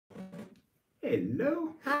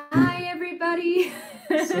Hello. Hi, everybody.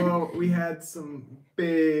 So we had some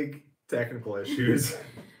big technical issues.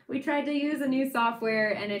 We tried to use a new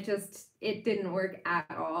software and it didn't work at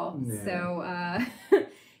all. Yeah. So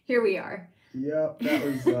here we are. Yep, that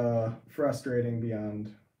was frustrating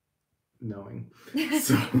beyond knowing.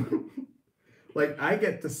 So, like, I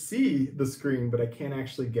get to see the screen, but I can't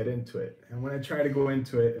actually get into it. And when I try to go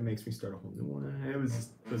into it, it makes me start a whole new one. It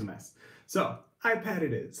was a mess. So, iPad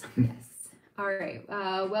it is. Yes. All right.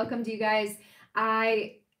 Welcome to you guys.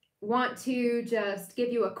 I want to just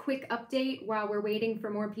give you a quick update while we're waiting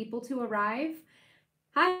for more people to arrive.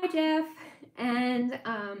 Hi, Jeff. And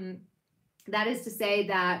that is to say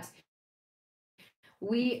that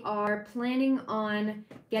we are planning on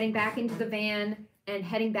getting back into the van and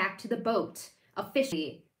heading back to the boat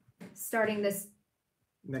officially starting this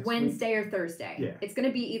Next Wednesday week. or Thursday. Yeah. It's going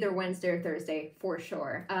to be either Wednesday or Thursday for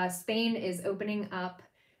sure. Spain is opening up.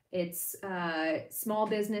 It's small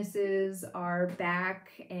businesses are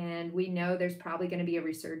back, and we know there's probably going to be a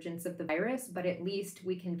resurgence of the virus, but at least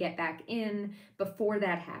we can get back in before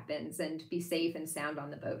that happens and be safe and sound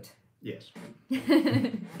on the boat. Yes.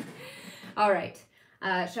 All right.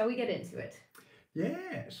 Shall we get into it?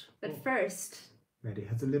 Yes. But first, Maddie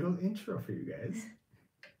has a little intro for you guys.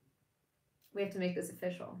 we have to make this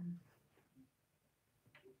official.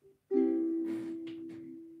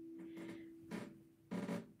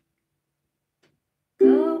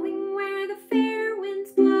 Going where the fair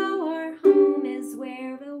winds blow, our home is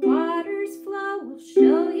where the waters flow. We'll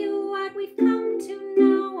show you what we've come to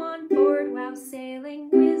know on board while sailing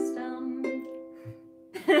wisdom.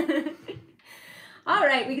 All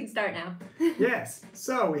right, we can start now. Yes,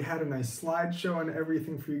 so we had a nice slideshow and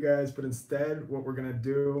everything for you guys, but instead what we're gonna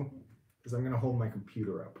do is I'm gonna hold my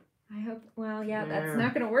computer up. I hope, well, yeah, that's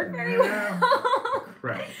not gonna work very well.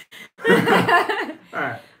 Right. All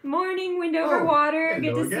right. Morning, wind over water,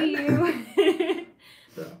 good to see you.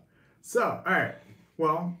 So, all right.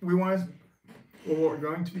 Well, what we're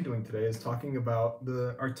going to be doing today is talking about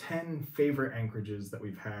our 10 favorite anchorages that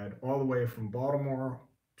we've had all the way from Baltimore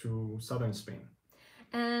to southern Spain.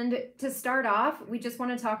 And to start off, we just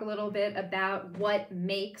want to talk a little bit about what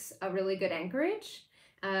makes a really good anchorage.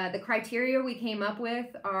 The criteria we came up with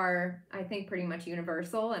are, I think, pretty much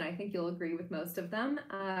universal, and I think you'll agree with most of them.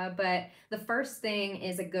 But the first thing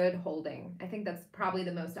is a good holding. I think that's probably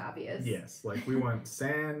the most obvious. Yes, like we want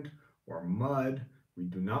sand or mud. We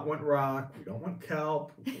do not want rock. We don't want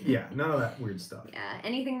kelp. Yeah, none of that weird stuff. Yeah,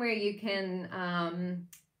 anything where you can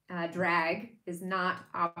drag is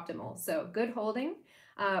not optimal. So good holding,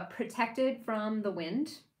 protected from the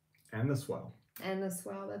wind. And the swell. And the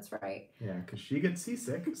swell, that's right. Yeah, because she gets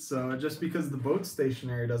seasick. So just because the boat's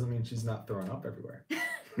stationary doesn't mean she's not throwing up everywhere.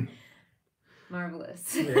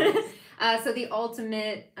 Marvelous. Yes. So the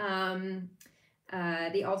ultimate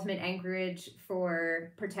anchorage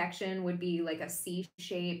for protection would be like a C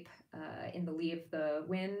shape in the lee of the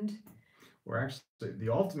wind. Or actually, the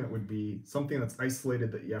ultimate would be something that's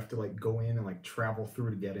isolated that you have to like go in and like travel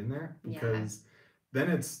through to get in there, because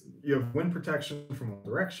then you have wind protection from all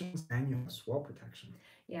directions and you have swell protection.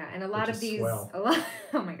 Yeah, and a lot of these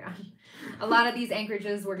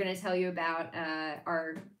anchorages we're going to tell you about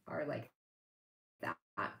are like that.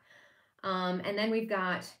 And then we've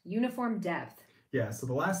got uniform depth. Yeah, so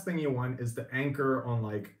the last thing you want is to anchor on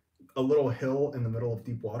like a little hill in the middle of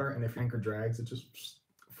deep water, and if your anchor drags, it just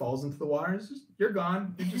falls into the water. You're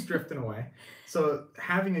gone. You're just drifting away. So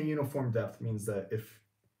having a uniform depth means that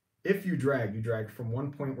if you drag from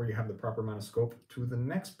one point where you have the proper amount of scope to the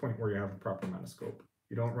next point where you have the proper amount of scope.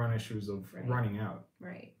 You don't run issues of running out.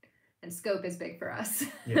 Right. And scope is big for us.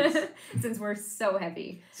 Yes. Since we're so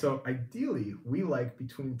heavy. So ideally, we like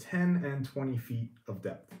between 10 and 20 feet of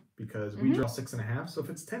depth, because we draw 6.5. So if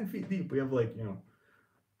it's 10 feet deep, we have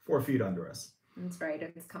 4 feet under us. That's right.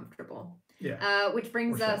 It's comfortable. Yeah. Which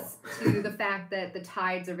brings us to the fact that the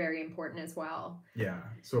tides are very important as well. Yeah.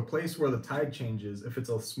 So a place where the tide changes, if it's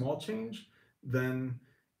a small change, then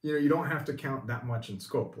you don't have to count that much in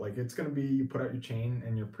scope. Like it's going to be, you put out your chain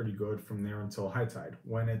and you're pretty good from there until high tide.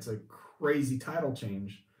 When it's a crazy tidal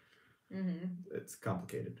change, it's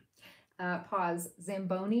complicated. Pause.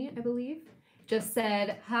 Zamboni, I believe, just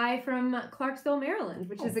said hi from Clarksville, Maryland,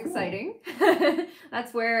 which is exciting.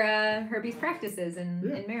 That's where Herby's practice is in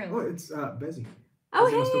Maryland. Oh, it's Bezzy.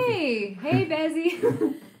 Oh, hey. Hey,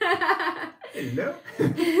 Bezzy. Hello.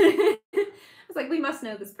 I was like, we must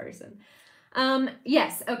know this person.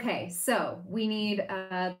 Yes. Okay. So we need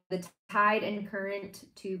the tide and current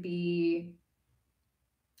to be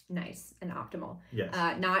nice and optimal. Yes.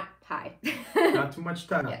 Not high. Not too much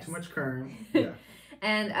tide, not too much current. Yeah.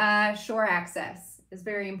 And shore access. is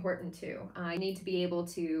very important too. You need to be able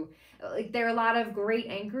to, like, there are a lot of great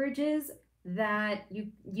anchorages that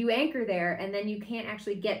you anchor there and then you can't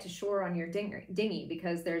actually get to shore on your dinghy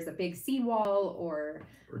because there's a big seawall or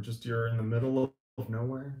just you're in the middle of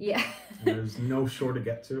nowhere. Yeah. There's no shore to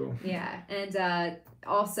get to. Yeah, and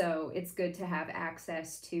also it's good to have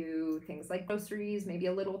access to things like groceries, maybe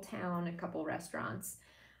a little town, a couple restaurants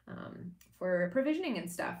for provisioning and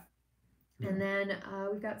stuff. And then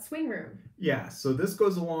we've got swing room. Yeah, so this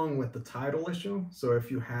goes along with the tidal issue. So if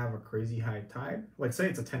you have a crazy high tide, like say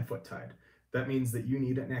it's a 10-foot tide, that means that you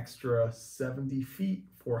need an extra 70 feet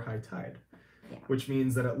for high tide. Yeah. Which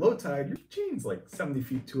means that at low tide, your chain's like 70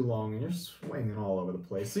 feet too long and you're swinging all over the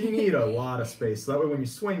place. So you need a lot of space. So that way when you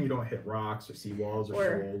swing, you don't hit rocks or seawalls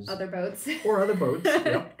or shoals. Other boats. Or other boats,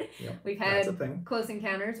 yep. We've had close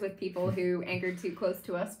encounters with people who anchored too close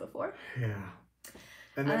to us before. Yeah.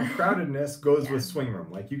 And then crowdedness goes with swing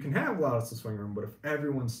room. Like you can have lots of swing room, but if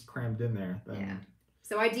everyone's crammed in there, then... Yeah.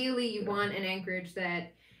 So ideally you want an anchorage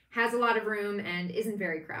that has a lot of room and isn't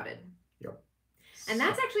very crowded. Yep. And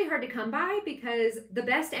that's actually hard to come by because the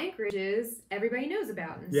best anchorages everybody knows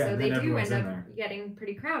about. And so they do end up getting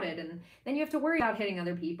pretty crowded. And then you have to worry about hitting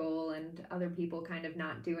other people and other people kind of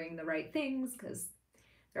not doing the right things because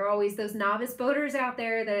there are always those novice boaters out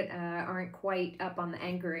there that aren't quite up on the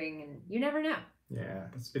anchoring and you never know. Yeah.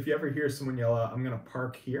 If you ever hear someone yell out, "I'm going to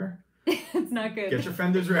park here." It's not good. Get your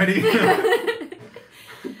fenders ready.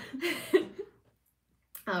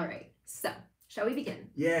 All right. So, shall we begin?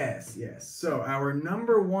 Yes. So, our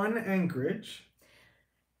number one anchorage.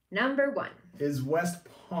 Number one. Is West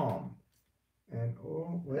Palm. And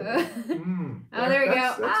there we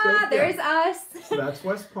go. There's us. So that's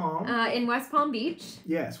West Palm. In West Palm Beach.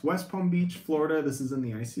 Yes, West Palm Beach, Florida. This is in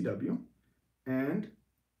the ICW. And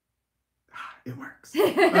it works.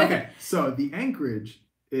 Okay, so the anchorage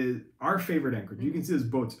is our favorite anchorage. You can see there's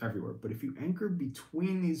boats everywhere, but if you anchor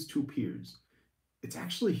between these two piers, it's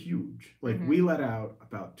actually huge. Like we let out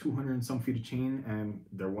about 200 and some feet of chain and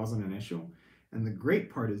there wasn't an issue. And the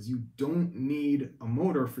great part is you don't need a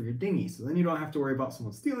motor for your dinghy. So then you don't have to worry about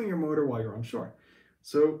someone stealing your motor while you're on shore.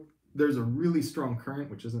 So there's a really strong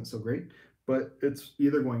current, which isn't so great, but it's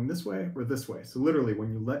either going this way or this way. So literally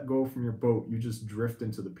when you let go from your boat, you just drift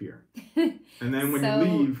into the pier. And then when you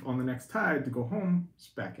leave on the next tide to go home, it's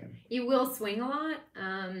back in. You will swing a lot.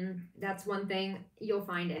 That's one thing you'll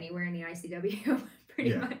find anywhere in the ICW,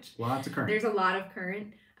 pretty much. Lots of current. There's a lot of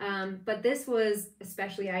current. But this was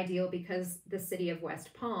especially ideal because the city of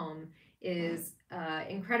West Palm is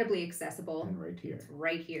incredibly accessible. And right here. It's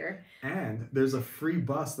right here. And there's a free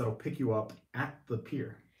bus that'll pick you up at the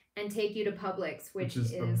pier. And take you to Publix, which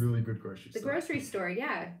is a really good grocery store. The grocery store,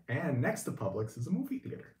 yeah. And next to Publix is a movie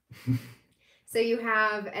theater. So you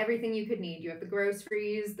have everything you could need. You have the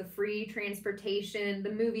groceries, the free transportation,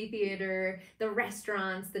 the movie theater, the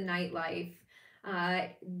restaurants, the nightlife.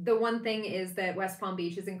 The one thing is that West Palm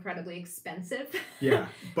Beach is incredibly expensive. Yeah,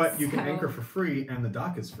 but you can anchor for free and the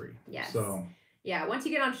dock is free. Yes. So yeah, once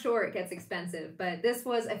you get on shore, it gets expensive. But this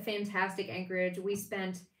was a fantastic anchorage. We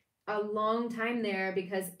spent a long time there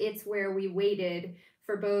because it's where we waited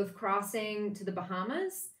for both crossing to the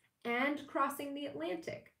Bahamas and crossing the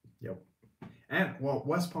Atlantic. Yep. And, well,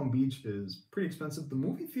 West Palm Beach is pretty expensive. The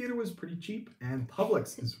movie theater was pretty cheap, and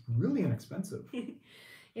Publix is really inexpensive.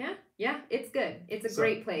 Yeah, it's good. It's a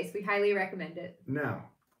great place. We highly recommend it. Now,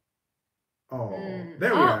 there we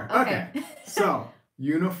are. Okay. So,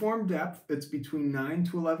 uniform depth, it's between 9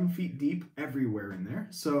 to 11 feet deep everywhere in there.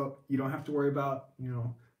 So, you don't have to worry about,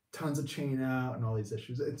 tons of chain out and all these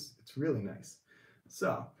issues. It's really nice.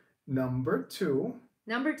 So, number two.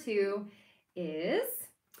 Number two is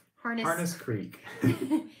Harness Creek.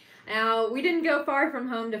 Now, we didn't go far from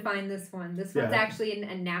home to find this one. This one's actually in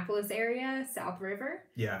Annapolis area, South River.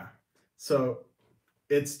 Yeah. So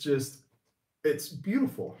it's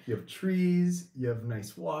beautiful. You have trees, you have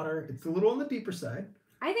nice water. It's a little on the deeper side.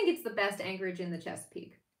 I think it's the best anchorage in the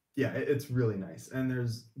Chesapeake. Yeah, it's really nice. And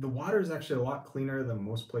the water is actually a lot cleaner than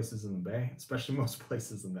most places in the bay, especially most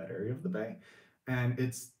places in that area of the bay. And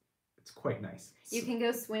it's quite nice. You can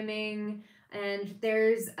go swimming, and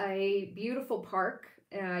there's a beautiful park.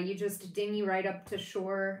 You just dinghy right up to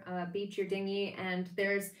shore, beach your dinghy, and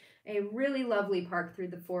there's a really lovely park through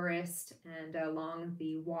the forest and along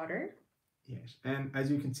the water. Yes, and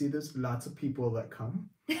as you can see, there's lots of people that come.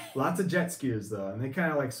 Lots of jet skiers, though, and they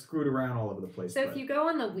kind of like screwed around all over the place. So if you go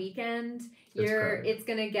on the weekend, it's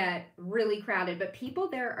going to get really crowded. But people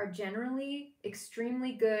there are generally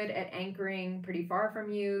extremely good at anchoring pretty far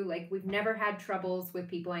from you. Like, we've never had troubles with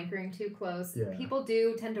people anchoring too close. Yeah. People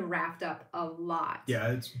do tend to raft up a lot.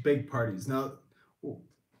 Yeah, it's big parties. Now,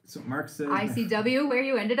 So Mark says ICW, where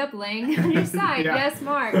you ended up laying on your side. Yeah. Yes,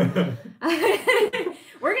 Mark.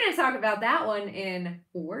 We're going to talk about that one in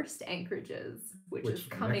Worst Anchorages, which is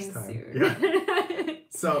coming next time. soon. Yeah.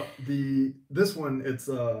 So this one, it's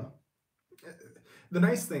the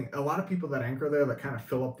nice thing, a lot of people that anchor there that kind of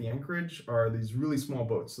fill up the anchorage are these really small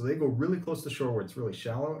boats. So they go really close to shore where it's really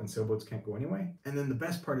shallow and sailboats can't go anyway. And then the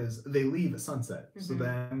best part is they leave at sunset. So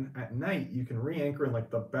then at night you can re-anchor in like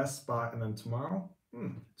the best spot, and then tomorrow,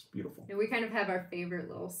 it's beautiful. And we kind of have our favorite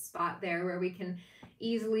little spot there where we can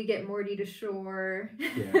easily get Morty to shore.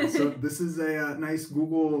 Yeah, so this is a nice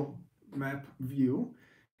Google map view.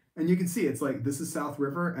 And you can see it's like, this is South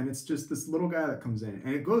River, and it's just this little guy that comes in,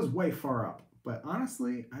 and it goes way far up. But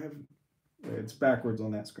honestly, it's backwards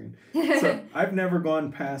on that screen. So I've never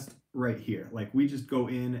gone past right here. Like, we just go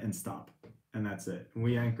in and stop, and that's it. And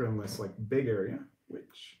we anchor in this like big area,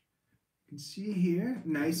 which you can see here,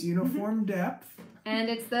 nice uniform depth. And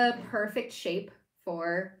it's the perfect shape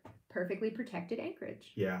for perfectly protected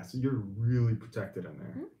anchorage. Yeah, so you're really protected in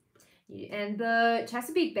there. And the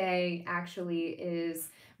Chesapeake Bay actually is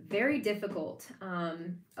very difficult.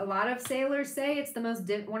 A lot of sailors say it's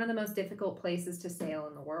one of the most difficult places to sail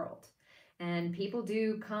in the world. And people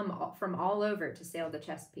do come from all over to sail the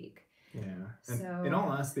Chesapeake. Yeah. And in all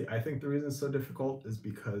honesty, I think the reason it's so difficult is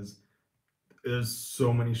because there's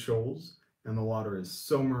so many shoals and the water is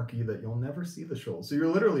so murky that you'll never see the shoals. So you're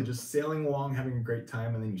literally just sailing along, having a great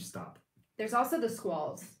time, and then you stop. There's also the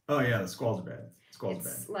squalls. Oh yeah, the squalls are bad.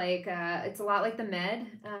 It's like it's a lot like the Med,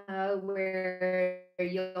 where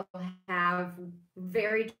you'll have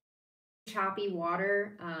very choppy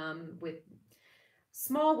water with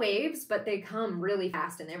small waves, but they come really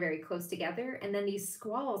fast and they're very close together. And then these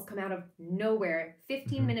squalls come out of nowhere,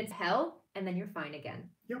 15 minutes hell, and then you're fine again.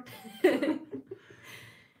 Yep.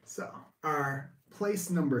 So our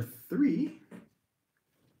place number 3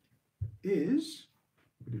 is,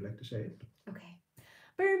 would you like to say it? Okay.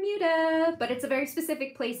 Bermuda, but it's a very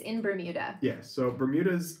specific place in Bermuda. Yeah, so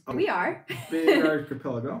Bermuda's we are big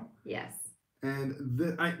archipelago. Yes.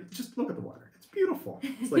 And I just look at the water. It's beautiful.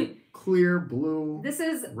 It's like clear blue. This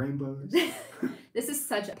is rainbows. This is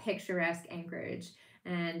such a picturesque anchorage,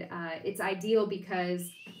 and it's ideal because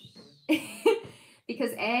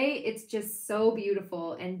because A, it's just so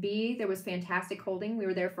beautiful, and B, there was fantastic holding. We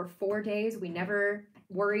were there for 4 days. We never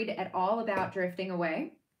worried at all about drifting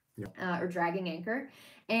away. Or dragging anchor,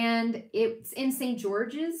 and it's in St.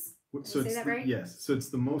 George's. So Did I say that right? Yes, so it's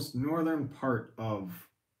the most northern part of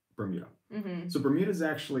Bermuda. So Bermuda is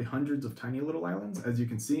actually hundreds of tiny little islands, as you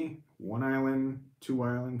can see. 1 island, 2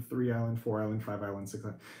 island, 3 island, 4 island, 5 island, 6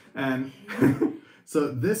 island, and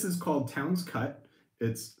so this is called Town's Cut.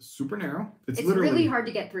 It's super narrow. It's literally really hard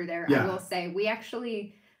to get through there. Yeah. I will say. We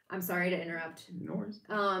actually, I'm sorry to interrupt. No worries.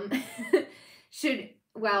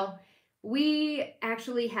 We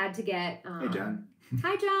actually had to get... hey, John.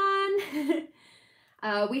 Hi,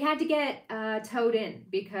 John. We had to get towed in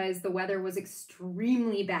because the weather was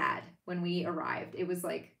extremely bad when we arrived. It was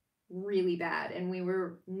like really bad, and we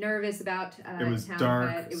were nervous about it was Town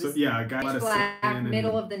dark. Cut. It was so yeah, a guy let us black,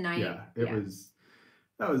 middle of the night. Yeah, that was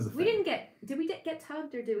the thing. We didn't get... Did we get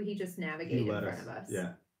tugged, or did he just navigate in front of us? Yeah.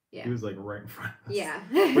 Yeah. He was like right in front of us. Yeah.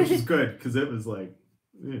 Which is good because it was like...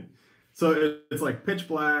 So it's like pitch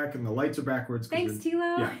black and the lights are backwards. Thanks,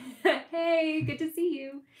 Tilo. Yeah. Hey, good to see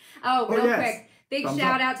you. Oh, real quick. Big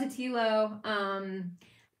shout out to Tilo.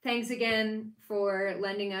 Thanks again for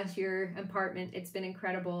lending us your apartment. It's been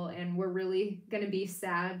incredible, and we're really going to be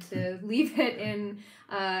sad to leave it in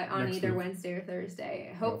on Next either week. Wednesday or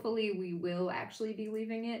Thursday. Hopefully we will actually be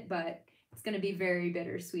leaving it, but it's going to be very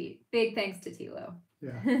bittersweet. Big thanks to Tilo.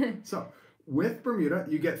 Yeah. So with Bermuda,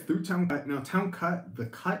 you get through Town Cut. Now, Town Cut, the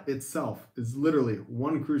cut itself is literally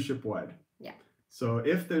 1 cruise ship wide. Yeah. So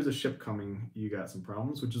if there's a ship coming, you got some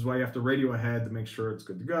problems, which is why you have to radio ahead to make sure it's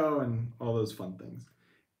good to go and all those fun things.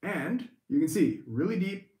 And you can see really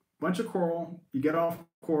deep, bunch of coral. You get off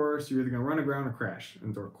course, you're either going to run aground or crash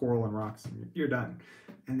into coral and rocks, and you're done.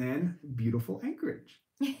 And then beautiful anchorage.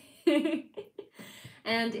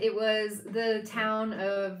 And it was the town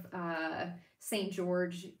of St.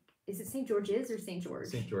 George. Is it St. George's or St. George?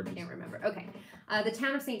 St. George's. I can't remember. Okay. The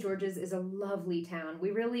town of St. George's is a lovely town.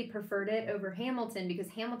 We really preferred it over Hamilton because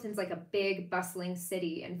Hamilton's like a big, bustling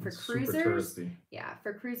city. And for It's cruisers, super touristy. yeah,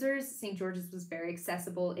 for cruisers, St. George's was very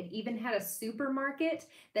accessible. It even had a supermarket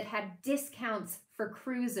that had discounts for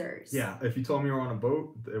cruisers. Yeah, if you told me you were on a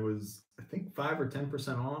boat, it was, I think, 5 or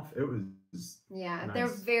 10% off. It was Yeah, nice. they're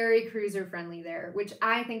very cruiser friendly there, which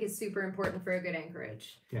I think is super important for a good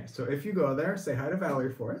anchorage. Yeah, so if you go there, say hi to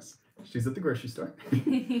Valerie for us. She's at the grocery store.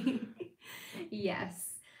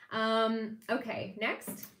 Yes. Okay,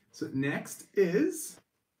 next. So next is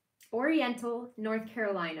Oriental, North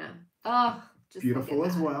Carolina. Oh, just beautiful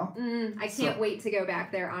as well. I can't wait to go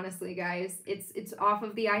back there, honestly, guys. It's off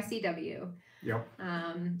of the ICW. Yep.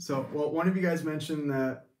 So, well, one of you guys mentioned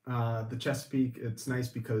that the Chesapeake, it's nice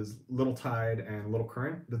because little tide and little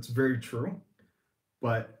current. That's very true.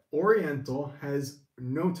 But Oriental has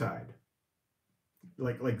no tide.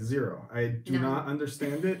 Like zero. I do not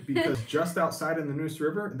understand it because just outside in the Neuse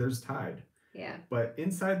River, there's tide. Yeah. But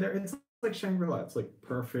inside there, it's like Shangri-La. It's like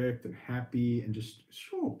perfect and happy and just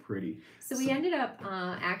so pretty. So we ended up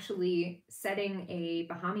actually setting a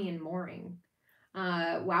Bahamian mooring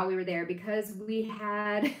while we were there because we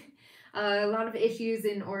had a lot of issues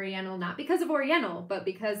in Oriental, not because of Oriental, but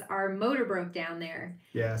because our motor broke down there.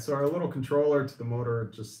 Yeah, so our little controller to the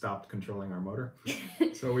motor just stopped controlling our motor.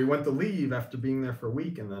 So we went to leave after being there for a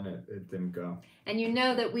week and then it didn't go. And you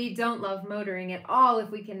know that we don't love motoring at all if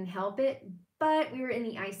we can help it, but we were in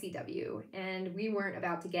the ICW and we weren't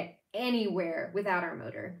about to get anywhere without our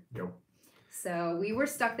motor. Nope. So we were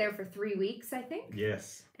stuck there for 3 weeks, I think.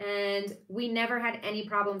 Yes. And we never had any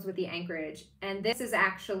problems with the anchorage. And this is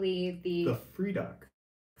actually the free dock.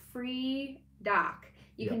 Free dock.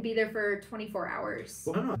 You can be there for 24 hours.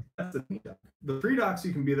 Well, no, that's the free dock. The free docks,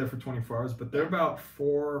 you can be there for 24 hours, but they're about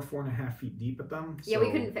 4.5 feet deep at them. So yeah,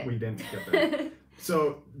 we couldn't fit. We didn't get there.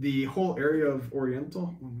 So the whole area of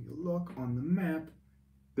Oriental, when we look on the map,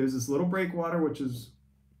 there's this little breakwater, which is,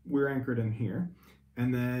 we're anchored in here.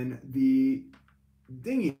 And then the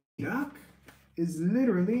dinghy dock is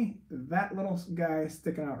literally that little guy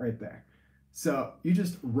sticking out right there. So you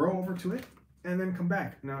just row over to it and then come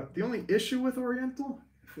back. Now, the only issue with Oriental,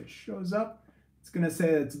 if it shows up, it's going to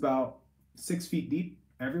say it's about 6 feet deep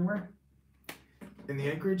everywhere in the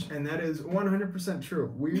anchorage. And that is 100%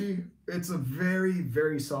 true. It's a very,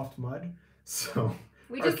 very soft mud. So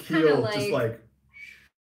we our just keel just like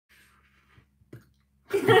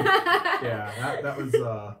yeah, that was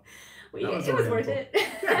it was worth it.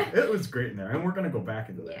 Yeah, it was great in there, and we're gonna go back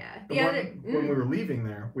into that. Yeah. When we were leaving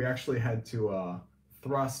there, we actually had to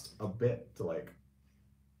thrust a bit to like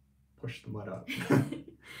push the mud up.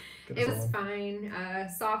 It was fine,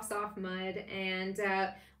 soft mud, and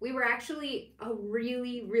we were actually a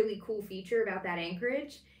really cool feature about that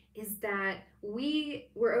anchorage is that we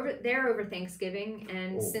were over Thanksgiving,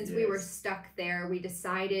 and since we were stuck there, we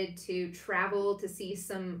decided to travel to see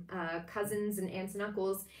some cousins and aunts and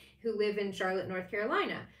uncles who live in Charlotte, North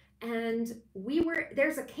Carolina. And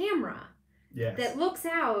there's a camera that looks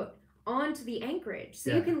out onto the anchorage.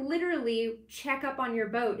 So you can literally check up on your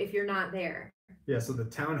boat if you're not there. Yeah, so the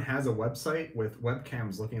town has a website with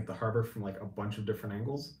webcams looking at the harbor from like a bunch of different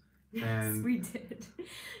angles. And yes, we did.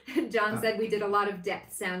 John said we did a lot of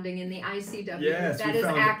depth sounding in the ICW. Yes, that is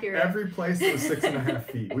accurate. Every place was 6.5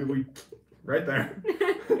 feet. We right there.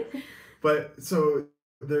 But so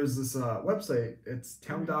there's this website. It's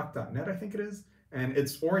towndock.net, I think it is, and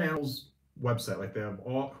it's Oriental's website. Like they have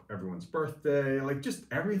everyone's birthday, like just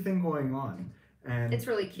everything going on. And it's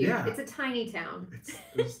really cute. Yeah. It's a tiny town.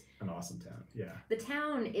 It's an awesome town. Yeah. The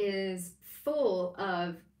town is full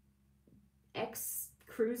of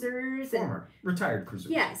ex-cruisers. Retired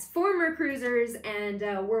cruisers. Yes, former cruisers and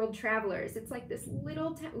world travelers. It's like this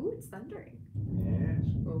little town. Ooh, it's thundering. Yes.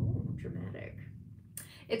 Oh, dramatic.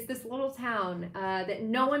 It's this little town that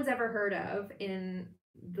no one's ever heard of in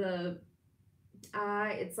the,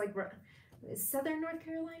 it's like, Southern North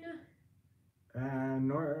Carolina?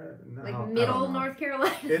 No, like middle North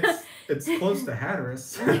Carolina. It's close to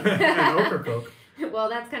Hatteras and Ocracoke. Well,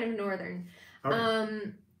 that's kind of northern.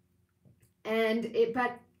 Okay.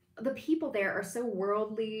 But the people there are so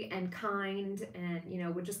worldly and kind,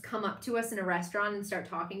 and would just come up to us in a restaurant and start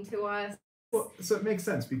talking to us. Well, so it makes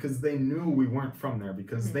sense because they knew we weren't from there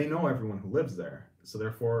because they know everyone who lives there. So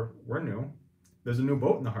therefore, we're new. There's a new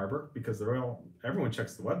boat in the harbor because everyone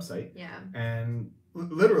checks the website. Yeah. And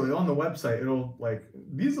literally on the website, it'll like,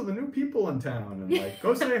 these are the new people in town, and like,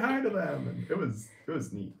 go say hi to them. And it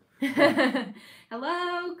was neat.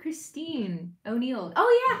 Hello, Christine O'Neill.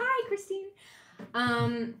 Oh yeah, hi, Christine.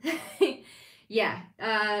 Yeah.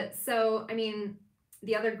 So I mean,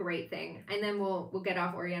 the other great thing, and then we'll get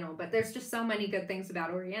off Oriental, but there's just so many good things about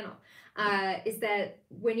Oriental, is that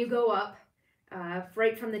when you go up,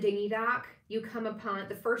 right from the dinghy dock,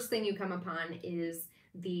 the first thing you come upon is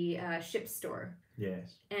the ship store.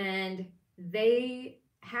 Yes. And they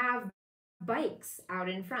have bikes out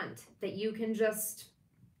in front that you can just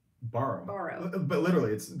borrow. But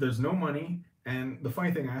literally, there's no money. And the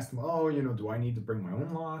funny thing, I asked them, do I need to bring my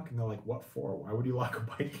own lock? And they're like, what for? Why would you lock a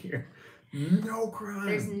bike here? No crime.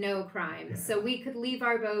 There's no crime. Yeah. So we could leave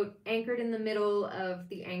our boat anchored in the middle of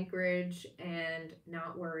the anchorage and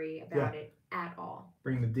not worry about it at all.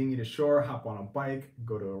 Bring the dinghy to shore, hop on a bike,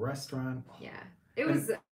 go to a restaurant. Yeah. It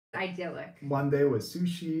was idyllic. Monday was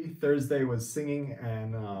sushi. Thursday was singing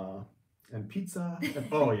and pizza. And,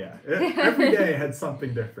 oh yeah, every day had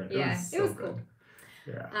something different. Yeah, it was cool.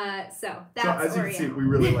 Yeah. So that's as you Oriental. can see, we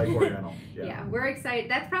really like Oriental. Yeah, we're excited.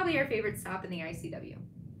 That's probably our favorite stop in the ICW.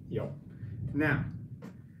 Yep. Now,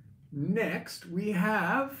 next we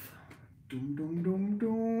have doom doom doom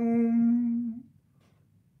doom.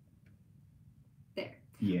 There.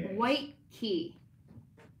 Yeah. White Key.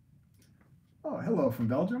 Oh, hello from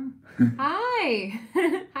Belgium. Hi.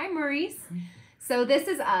 Hi, Maurice. So this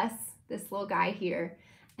is us, this little guy here.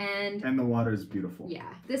 And the water is beautiful.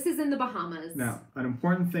 Yeah, this is in the Bahamas. Now, an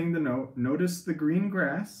important thing to note, notice the green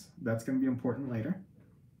grass. That's going to be important later.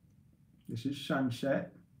 This is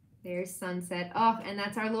sunset. There's sunset. Oh, and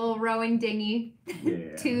that's our little rowing dinghy.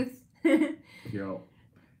 Yeah. Tooth. Yo.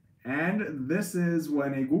 And this is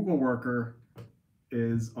when a Google worker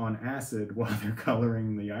is on acid while they're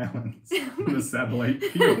coloring the islands in the satellite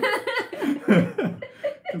view.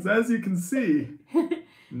 Because as you can see,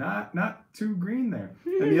 not too green there.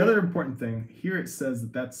 And the other important thing, here it says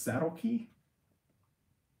that that's Saddle Key.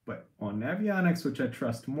 But on Navionics, which I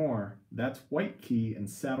trust more, that's White Key and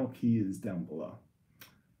Saddle Key is down below.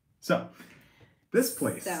 So, this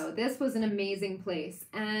place. So, this was an amazing place.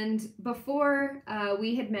 And before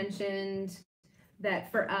we had mentioned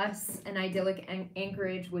that for us, an idyllic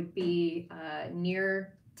anchorage would be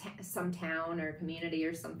near some town or community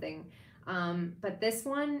or something. But this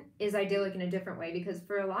one is idyllic in a different way because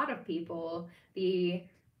for a lot of people, the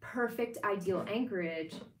perfect ideal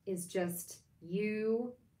anchorage is just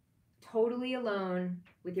you totally alone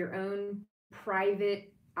with your own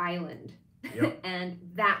private island. Yep. And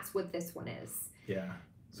that's what this one is. Yeah.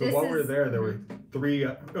 So while we were there were three,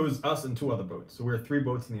 it was us and two other boats. So we were 3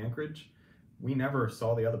 boats in the anchorage. We never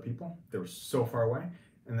saw the other people. They were so far away.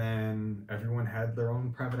 And then everyone had their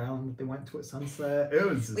own private island that they went to at sunset. It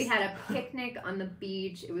was just... We had a picnic on the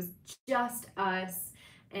beach. It was just us.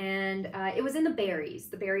 And it was in the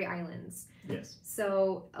Berry Islands. Yes.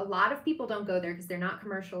 So a lot of people don't go there because they're not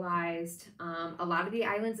commercialized. A lot of the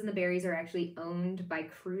islands in the Berries are actually owned by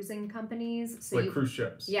cruising companies. So like cruise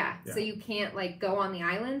ships. Yeah. So you can't like go on the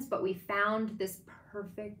islands, but we found this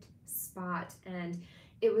perfect spot and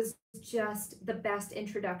it was just the best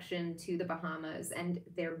introduction to the Bahamas and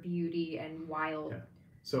their beauty and wild. Yeah.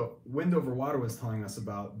 So Wind Over Water was telling us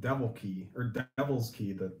about Devil's Key,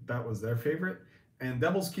 that was their favorite. And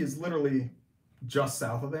Devil's Key is literally just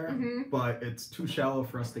south of there, but it's too shallow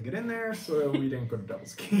for us to get in there, so we didn't go to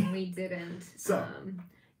Devil's Key. We didn't. So.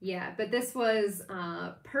 Yeah, but this was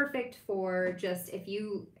perfect for just if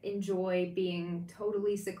you enjoy being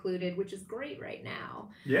totally secluded, which is great right now.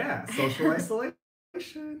 Yeah, social isolation.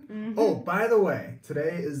 Oh, by the way,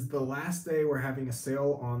 today is the last day we're having a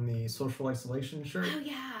sale on the social isolation shirt. Oh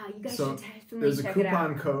yeah, you guys so should definitely there's a check it out.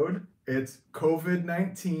 coupon code. It's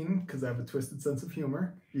COVID-19 because I have a twisted sense of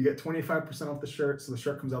humor. You get 25% off the shirt, so the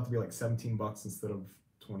shirt comes out to be like $17 instead of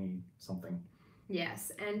 20 something.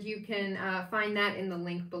 Yes, and you can find that in the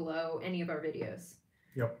link below any of our videos.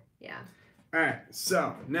 Yep. Yeah. All right,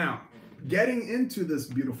 so now getting into this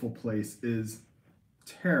beautiful place is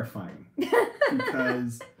terrifying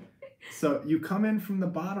because so you come in from the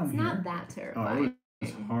bottom it's here. Not that terrifying. Oh, it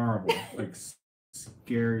was horrible. Like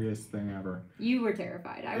scariest thing ever. You were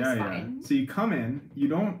terrified. I was fine. Yeah. So you come in, you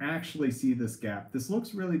don't actually see this gap. This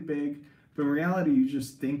looks really big, but in reality you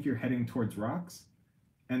just think you're heading towards rocks.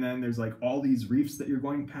 And then there's like all these reefs that you're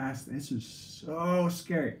going past. And it's just so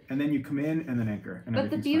scary. And then you come in and then anchor. And but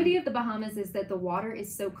the beauty of the Bahamas is that the water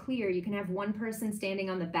is so clear. You can have one person standing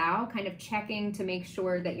on the bow kind of checking to make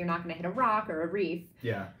sure that you're not going to hit a rock or a reef.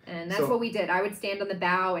 Yeah. And that's what we did. I would stand on the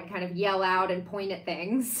bow and kind of yell out and point at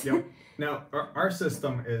things. Yep. Now, our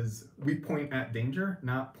system is we point at danger,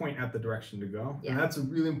 not point at the direction to go. Yeah. And that's a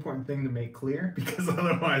really important thing to make clear because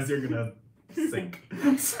otherwise you're going to sink.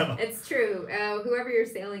 So it's true. Whoever you're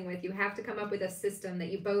sailing with, you have to come up with a system that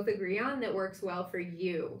you both agree on that works well for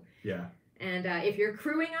you. Yeah. And if you're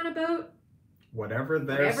crewing on a boat, whatever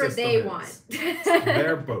they want, it's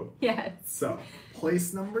their boat. Yes. So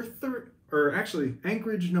place number 3, or actually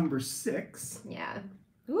anchorage number 6. Yeah.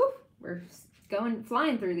 Woo, we're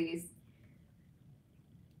flying through these.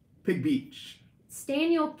 Pig Beach.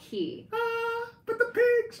 Staniel Key. But the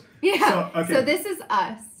pigs. Yeah. So this is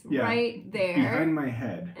us. Yeah, right there. Behind my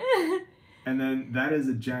head. And then that is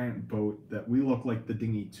a giant boat that we look like the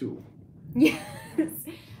dinghy too. Yes.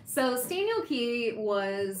 So Staniel Key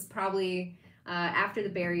was probably after the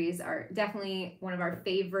berries, are definitely one of our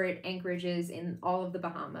favorite anchorages in all of the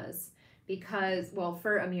Bahamas because, well,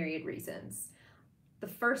 for a myriad reasons. The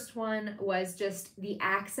first one was just the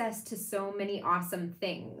access to so many awesome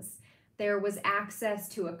things. There was access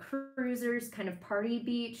to a cruisers kind of party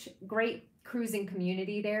beach, great cruising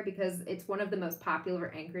community there because it's one of the most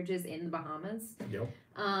popular anchorages in the Bahamas. Yep.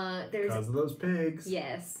 There's because of those pigs.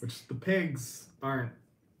 Yes. Which the pigs aren't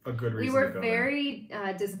a good reason. We were to go very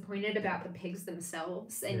disappointed about the pigs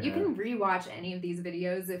themselves, and you can rewatch any of these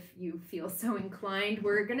videos if you feel so inclined.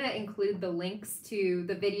 We're gonna include the links to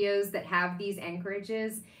the videos that have these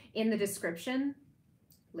anchorages in the description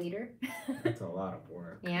later. That's a lot of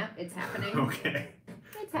work. Yeah, it's happening. Okay.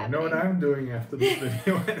 It's happening. I know what I'm doing after this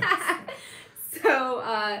video ends.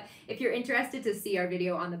 So, if you're interested to see our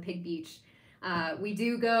video on the pig beach, we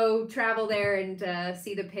do go travel there and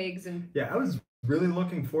see the pigs. And yeah, I was really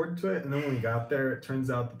looking forward to it, and then when we got there, it turns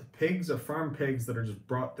out that the pigs are farm pigs that are just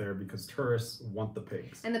brought there because tourists want the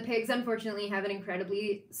pigs. And the pigs, unfortunately, have an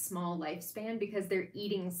incredibly small lifespan because they're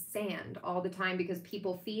eating sand all the time because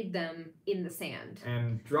people feed them in the sand.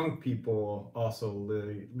 And drunk people also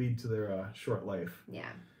lead to their short life. Yeah.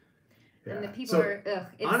 Yeah. And the people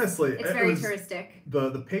honestly, it's very touristic.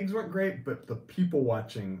 The pigs weren't great, but the people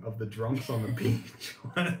watching of the drunks on the beach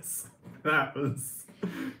was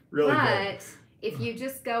really good. But if you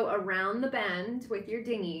just go around the bend with your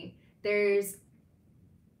dinghy, there's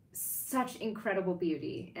such incredible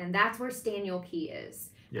beauty, and that's where Staniel Key is.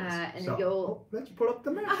 Yes. And let's put up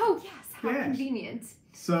the map. Oh yes, how convenient.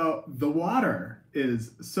 So the water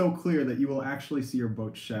is so clear that you will actually see your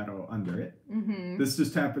boat's shadow under it. Mm-hmm. This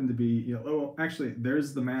just happened to be, actually,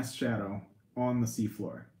 there's the mast shadow on the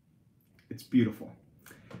seafloor. It's beautiful.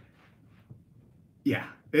 Yeah,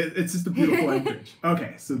 it's just a beautiful anchorage.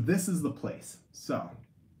 Okay, so this is the place. So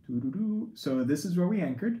this is where we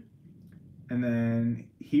anchored. And then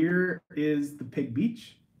here is the pig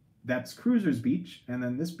beach. That's Cruisers Beach, and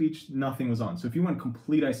then this beach, nothing was on. So if you want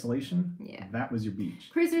complete isolation, that was your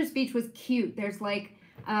beach. Cruisers Beach was cute. There's like,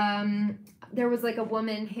 there was like a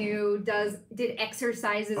woman who did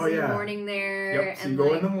exercises in the morning there. Yep, so you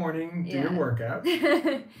go in the morning, do your workout.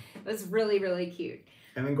 It was really, really cute.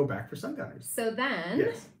 And then go back for sundives. So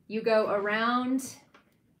then you go around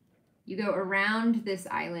this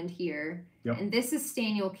island here. Yep. And this is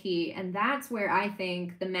Staniel Key, and that's where I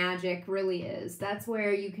think the magic really is. That's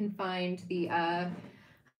where you can find the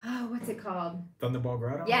what's it called? Thunderball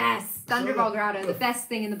Grotto? Yes, Thunderball Grotto, the best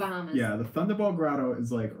thing in the Bahamas. Yeah, the Thunderball Grotto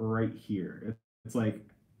is like right here. It's like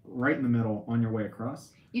right in the middle on your way across.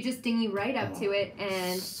 You just dinghy right up to it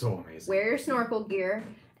and so amazing. Wear your snorkel gear,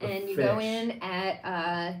 and you go in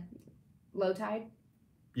at low tide.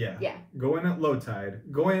 Yeah. Go in at low tide.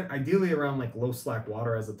 Go in ideally around like low slack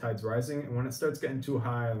water as the tide's rising, and when it starts getting too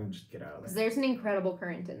high, then just get out of there. Because there's an incredible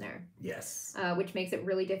current in there. Yes. Which makes it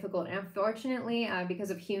really difficult. And unfortunately,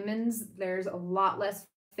 because of humans, there's a lot less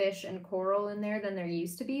fish and coral in there than there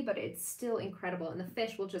used to be, but it's still incredible, and the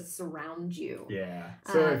fish will just surround you. Yeah.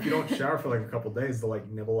 So if you don't shower for like a couple days, they'll like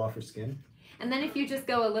nibble off your skin. And then if you just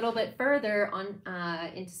go a little bit further on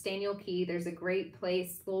into Staniel Key, there's a great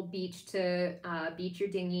place, little beach to beach your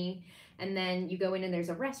dinghy. And then you go in and there's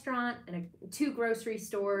a restaurant and 2 grocery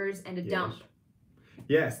stores and a dump.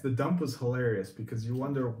 Yes, the dump was hilarious because you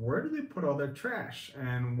wonder, where do they put all their trash?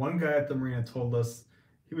 And one guy at the marina told us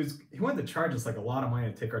he wanted to charge us like a lot of money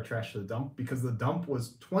to take our trash to the dump because the dump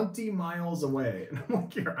was 20 miles away. And I'm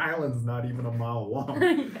like, your island's not even a mile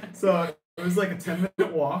long. So it was like a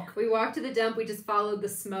 10-minute walk. We walked to the dump. We just followed the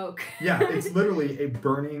smoke. Yeah, it's literally a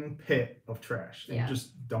burning pit of trash. And you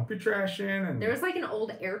just dump your trash in. And there was like an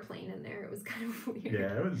old airplane in there. It was kind of weird.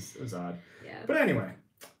 Yeah, it was odd. Yeah. But anyway,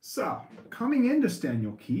 so coming into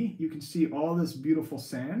Staniel Key, you can see all this beautiful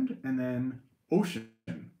sand and then ocean.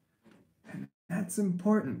 And that's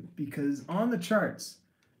important because on the charts,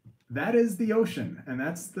 that is the ocean and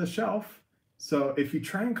that's the shelf. So if you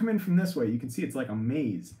try and come in from this way, you can see it's like a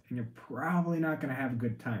maze, and you're probably not going to have a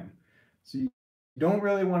good time. So you don't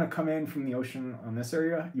really want to come in from the ocean on this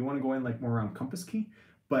area. You want to go in like more around Compass Key.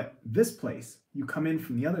 But this place, you come in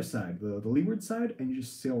from the other side, the leeward side, and you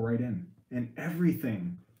just sail right in. And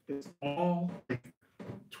everything is all like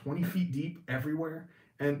 20 feet deep everywhere.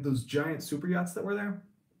 And those giant super yachts that were there,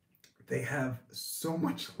 they have so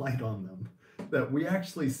much light on them that we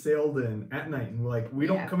actually sailed in at night, and we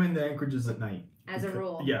don't come into anchorages at night as a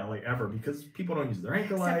rule. Yeah, like ever, because people don't use their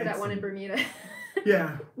anchor lights. Except for that one in Bermuda.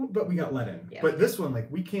 Yeah, but we got let in. Yeah, but this one,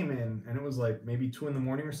 we came in and it was like maybe 2 a.m.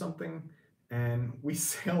 or something, and we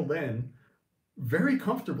sailed in very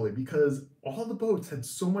comfortably because all the boats had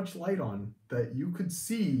so much light on that you could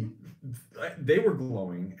see they were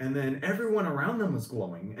glowing, and then everyone around them was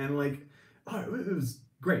glowing, and like, oh, it was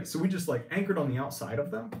great. So we just like anchored on the outside of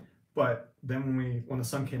them, but then when the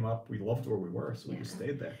sun came up, we loved where we were, so we just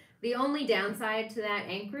stayed there. The only downside to that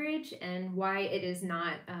anchorage, and why it is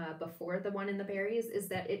not before the one in the Berries, is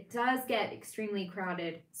that it does get extremely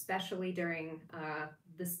crowded, especially during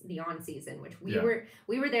the on season, which we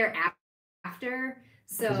were there after.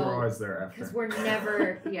 So because we're always there after. Because we're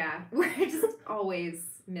never, we're just always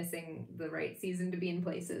missing the right season to be in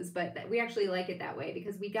places. But we actually like it that way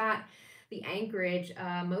because we got the anchorage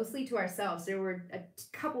mostly to ourselves. There were a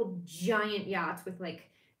couple giant yachts with like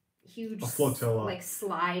huge flotilla, like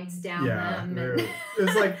slides down them. It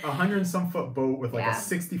was like 100-some foot boat with like a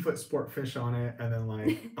 60-foot sport fish on it, and then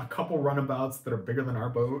like a couple runabouts that are bigger than our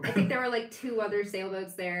boat. I think there were like 2 other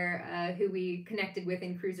sailboats there who we connected with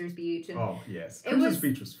in Cruisers Beach. And Cruisers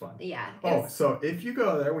Beach was fun. So if you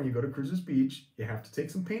go there, when you go to Cruisers Beach, you have to take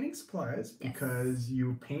some painting supplies because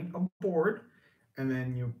you paint a board and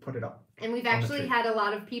then you put it up. And we've actually had a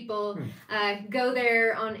lot of people go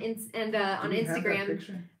there on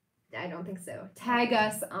Instagram. I don't think so. Tag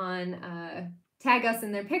us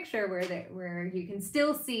in their picture where you can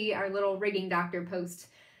still see our little rigging doctor post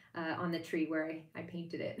on the tree where I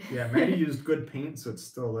painted it. Yeah, Maddie used good paint, so it's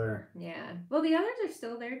still there. Yeah. Well, the others are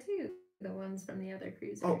still there too. The ones from the other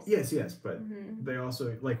cruisers. Oh, yes, but they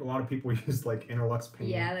also, like, a lot of people use like Interlux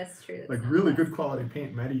paint. Yeah, that's true. That's like really good quality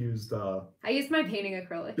paint. Maddie used I used my painting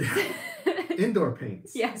acrylics. Indoor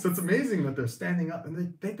paints. Yeah. So it's amazing that they're standing up,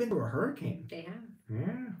 and they've been through a hurricane. They have.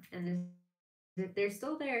 Yeah. And they're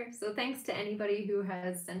still there. So thanks to anybody who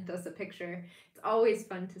has sent us a picture. It's always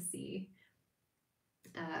fun to see.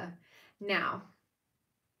 Now,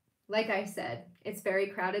 like I said, it's very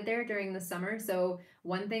crowded there during the summer. So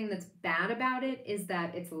one thing that's bad about it is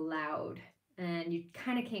that it's loud, and you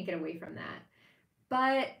kind of can't get away from that.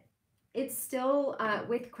 But it's still,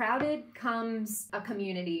 with crowded comes a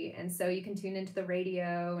community, and so you can tune into the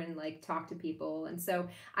radio and like talk to people. And so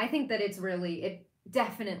I think that it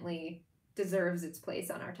definitely deserves its place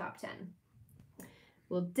on our top 10.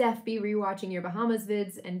 We'll be rewatching your Bahamas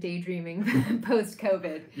vids and daydreaming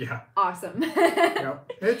post-COVID. Yeah. Awesome.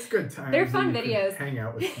 Yep. It's good times. They're fun videos. Hang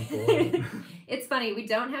out with people. It's funny. We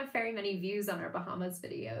don't have very many views on our Bahamas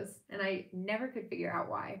videos, and I never could figure out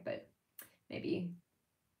why, but maybe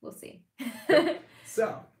we'll see.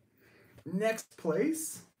 So, next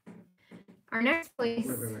place. Our next place.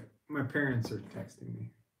 Wait. My parents are texting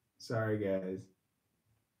me. Sorry, guys.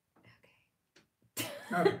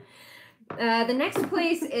 Okay. The next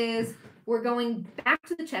place is we're going back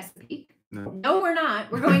to the Chesapeake. No, we're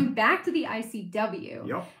not. We're going back to the ICW.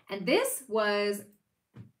 Yep. And this was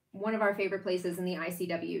one of our favorite places in the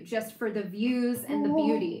ICW, just for the views and the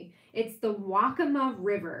beauty. It's the Waccamaw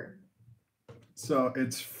River. So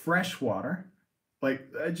it's fresh water.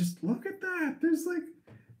 Like, just look at that. There's like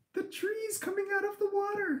the trees coming out of the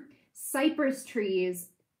water. Cypress trees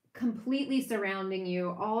completely surrounding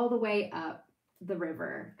you all the way up the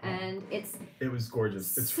river, and it was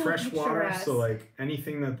gorgeous. It's so fresh water, picturesque. so like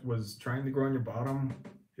anything that was trying to grow on your bottom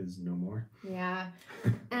is no more. Yeah.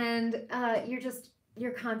 And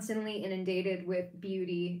you're constantly inundated with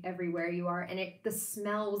beauty everywhere you are, and the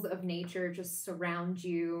smells of nature just surround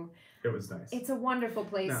you. It was nice. It's a wonderful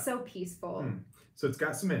place. So peaceful. So it's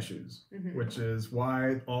got some issues, which is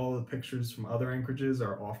why all the pictures from other anchorages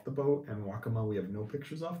are off the boat, and Waccamaw we have no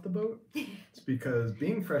pictures off the boat. It's because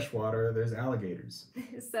being freshwater, there's alligators.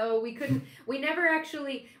 So we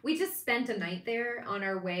just spent a night there on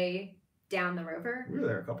our way down the river. We were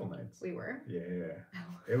there a couple nights. We were? Yeah.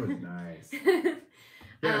 It was nice.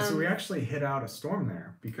 Yeah, so we actually hit out a storm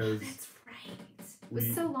there because... That's right. It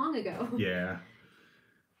was so long ago. Yeah.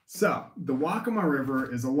 So, the Waccamaw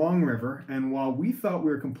River is a long river, and while we thought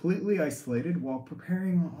we were completely isolated while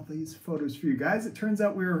preparing all these photos for you guys, it turns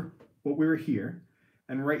out we were here,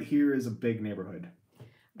 and right here is a big neighborhood.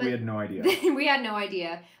 But we had no idea. We had no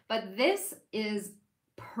idea, but this is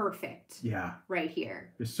perfect. Yeah. Right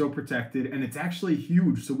here. It's so protected, and it's actually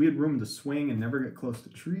huge, so we had room to swing and never get close to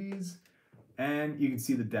trees, and you can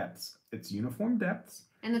see the depths. It's uniform depths.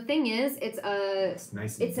 And the thing is, it's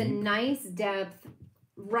a nice depth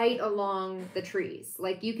right along the trees.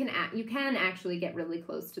 Like you can actually get really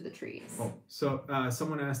close to the trees. Oh, so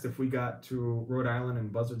someone asked if we got to Rhode Island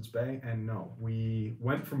and Buzzards Bay, and no, we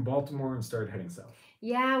went from Baltimore and started heading south.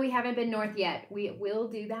 Yeah, we haven't been north yet. We will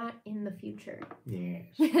do that in the future. Yes.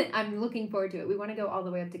 I'm looking forward to it. We want to go all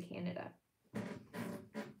the way up to Canada.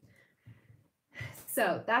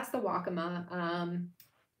 So that's the Waccamaw.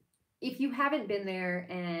 If you haven't been there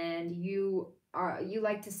and you you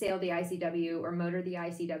like to sail the ICW or motor the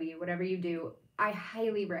ICW, whatever you do, I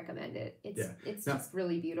highly recommend it. It's now, just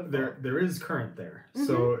really beautiful. There is current there,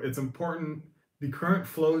 so it's important. The current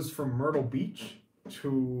flows from Myrtle Beach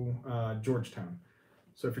to Georgetown.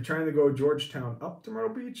 So if you're trying to go Georgetown up to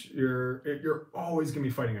Myrtle Beach, you're always gonna be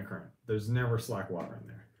fighting a current. There's never slack water in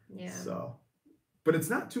there. Yeah. So, but it's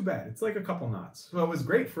not too bad. It's like a couple knots. So it was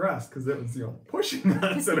great for us because it was pushing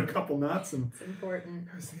us at a couple knots, and it's important.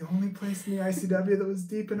 It was the only place in the ICW that was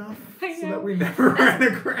deep enough so that we never ran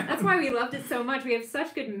aground. That's why we loved it so much. We have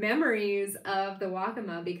such good memories of the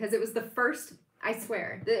Waccamaw because it was the first. I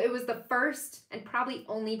swear, it was the first and probably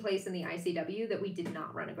only place in the ICW that we did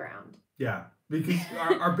not run aground. Yeah, because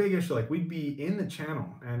our big issue, like we'd be in the channel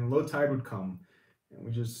and low tide would come and we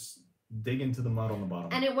just dig into the mud on the bottom.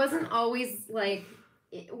 And it wasn't always like,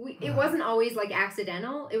 it wasn't always like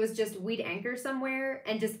accidental. It was just we'd anchor somewhere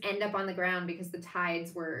and just end up on the ground because the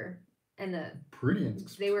tides were, and pretty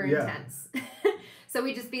intense. They were intense. So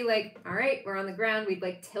we'd just be like, all right, we're on the ground. We'd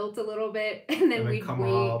like tilt a little bit and then we'd come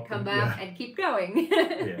up and keep going.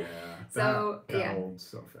 Yeah. So that old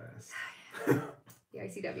so fast. The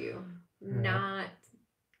ICW, not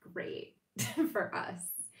great for us.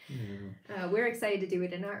 Yeah. We're excited to do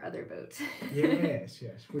it in our other boat. Yes.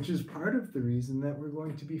 Which is part of the reason that we're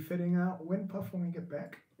going to be fitting out Wind Puff when we get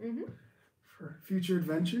back for future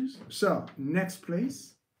adventures. So, next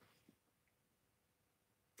place.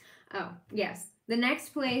 Oh, yes. The next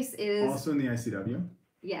place is... also in the ICW.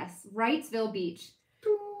 Yes. Wrightsville Beach.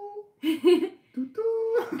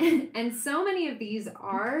 And so many of these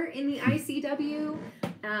are in the ICW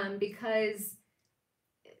because...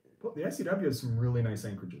 Well, the ICW has some really nice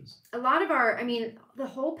anchorages. A lot of the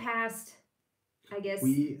whole past, I guess...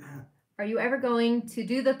 Are you ever going to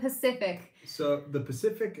do the Pacific? So the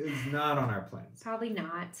Pacific is not on our plans. Probably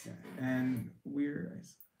not. Yeah. And we're...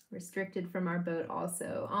 restricted from our boat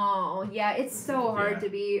also. Oh, yeah, it's so hard to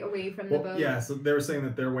be away from the boat. Yeah, so they were saying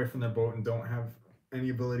that they're away from their boat and don't have any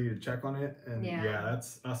ability to check on it. And yeah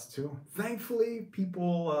that's us too. Thankfully,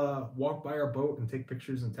 people walk by our boat and take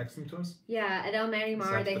pictures and text them to us. Yeah, at El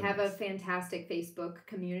Marimar, they have a fantastic Facebook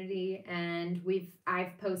community, and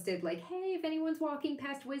I've posted like, hey, if anyone's walking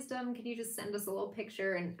past Wisdom, can you just send us a little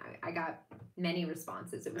picture? And I got many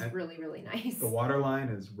responses. It was really, really nice. The water line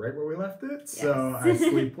is right where we left it, so I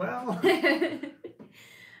sleep well.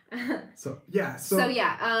 I'm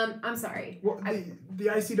sorry. Well, the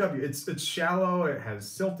ICW, it's shallow, it has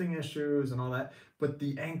silting issues and all that, but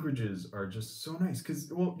the anchorages are just so nice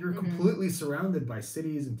because you're completely surrounded by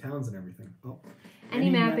cities and towns and everything. Any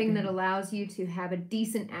mapping that allows you to have a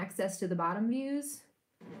decent access to the bottom views.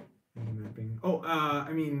 Any mapping?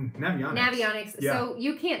 Navionics. Navionics. Yeah. So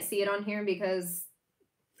you can't see it on here because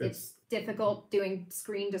it's difficult doing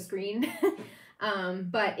screen to screen,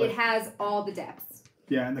 but it has all the depths.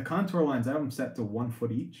 Yeah, and the contour lines, I have them set to 1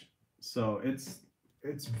 foot each. So it's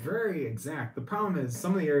very exact. The problem is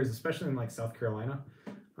some of the areas, especially in like South Carolina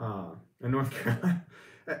and North Carolina,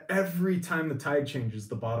 every time the tide changes,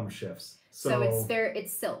 the bottom shifts. So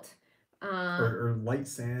it's silt. Or light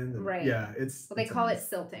sand. Right. Yeah, they call it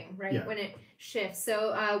silting, right? Yeah. When it shifts.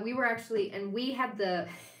 So we were actually, and we had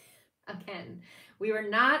again, we were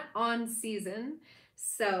not on season,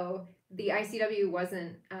 so the ICW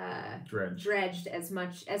wasn't dredged as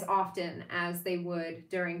often as they would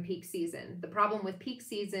during peak season. The problem with peak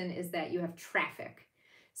season is that you have traffic.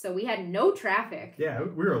 So we had no traffic. Yeah,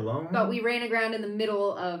 we were alone. But we ran aground in the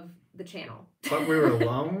middle of the channel. But we were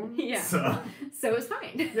alone. Yeah. So it was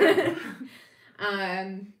fine.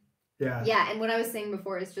 Yeah. Yeah, and what I was saying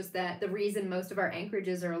before is just that the reason most of our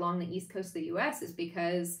anchorages are along the east coast of the U.S. is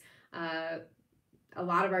because a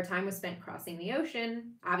lot of our time was spent crossing the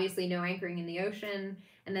ocean. Obviously, no anchoring in the ocean.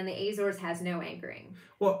 And then the Azores has no anchoring.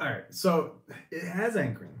 Well, all right. So it has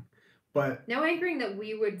anchoring, but... no anchoring that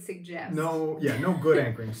we would suggest. No good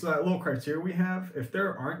anchoring. So that little criteria we have, if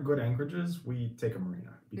there aren't good anchorages, we take a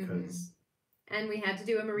marina because... And we had to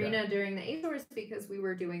do a marina during the Azores because we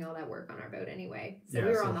were doing all that work on our boat anyway. So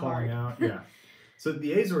we were on the hard. Out. Yeah. So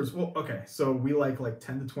the Azores, so we like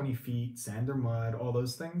 10 to 20 feet, sand or mud, all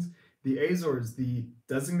those things. The Azores, the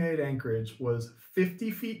designated anchorage was 50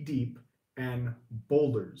 feet deep and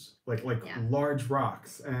boulders, large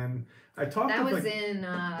rocks. And I talked that was in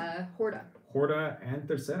Horta. Horta and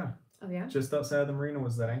Tercera. Oh, yeah? Just outside of the marina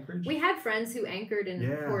was that anchorage. We had friends who anchored in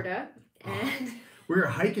Horta. And we were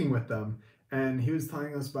hiking with them. And he was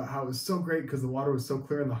telling us about how it was so great because the water was so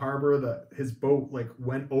clear in the harbor that his boat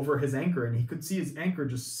went over his anchor and he could see his anchor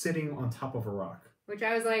just sitting on top of a rock. Which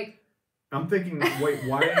I was like... I'm thinking, wait,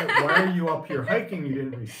 why are you up here hiking? You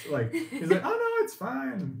didn't he's like, oh no, it's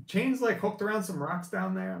fine. Chain's hooked around some rocks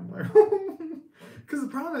down there. I'm like, Because the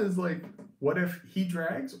problem is, like, what if he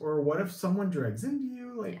drags, or what if someone drags into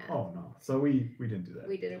you? Like, Yeah. oh no. So we didn't do that.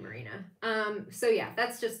 We did a marina. So yeah,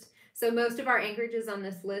 that's just, so most of our anchorages on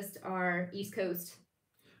this list are East Coast.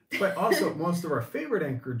 But also, most of our favorite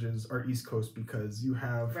anchorages are East Coast because you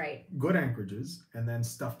have Right. good anchorages and then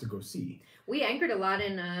stuff to go see. We anchored a lot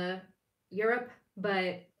in Europe,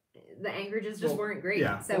 but the anchorages just weren't great.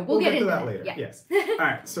 Yeah, so we'll get into to that later. Yeah. Yes. All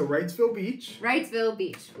right. So Wrightsville Beach. Wrightsville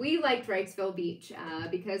Beach. We liked Wrightsville Beach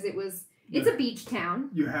because it's a beach town.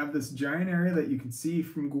 You have this giant area that you can see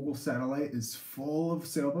from Google Satellite is full of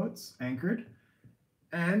sailboats anchored.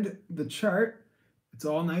 And the chart, it's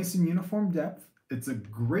all nice and uniform depth. It's a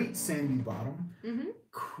great sandy bottom,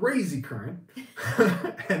 crazy current,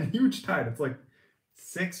 and huge tide. It's like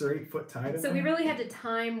 6 or 8 foot tide. So we really had to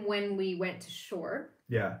time when we went to shore.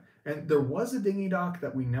 Yeah. And there was a dinghy dock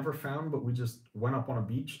that we never found, but we just went up on a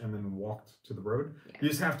beach and then walked to the road. Yeah. You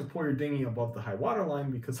just have to pull your dinghy above the high water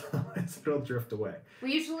line because otherwise it'll drift away.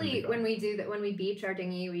 We usually, when we do that, when we beach our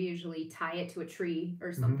dinghy, we usually tie it to a tree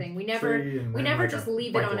or something. We never just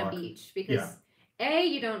leave it on a beach because A,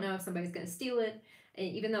 you don't know if somebody's going to steal it,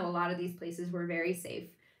 even though a lot of these places were very safe,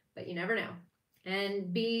 but you never know.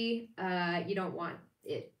 And B, you don't want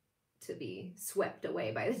it to be swept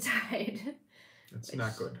away by the tide. It's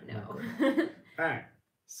not good. No. Not good. All right.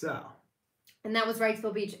 So. And that was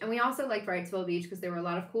Wrightsville Beach. And we also liked Wrightsville Beach because there were a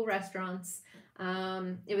lot of cool restaurants.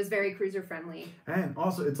 It was very cruiser friendly. And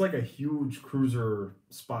also, it's like a huge cruiser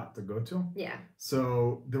spot to go to. Yeah.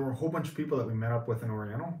 So there were a whole bunch of people that we met up with in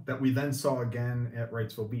Oriental that we then saw again at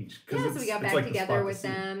Wrightsville Beach. Yeah, so we got back like together with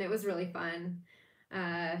them. It was really fun.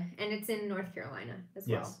 And it's in North Carolina as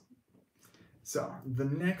well. So the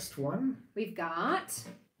next one. We've got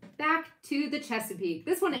Back to the Chesapeake.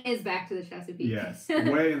 This one is Back to the Chesapeake. Yes,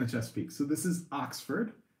 way in the Chesapeake. So this is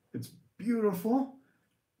Oxford. It's beautiful.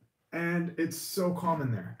 And it's so calm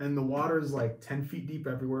in there. And the water is like 10 feet deep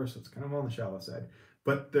everywhere, so it's kind of on the shallow side.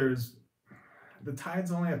 But the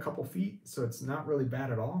tide's only a couple feet, so it's not really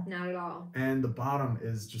bad at all. Not at all. And the bottom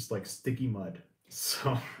is just like sticky mud.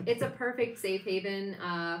 So it's a perfect safe haven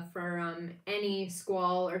for any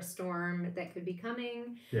squall or storm that could be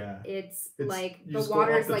coming. Yeah. It's like the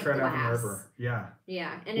water is like glass. Yeah.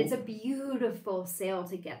 Yeah. And it's a beautiful sail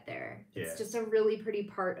to get there. It's just a really pretty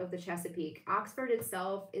part of the Chesapeake. Oxford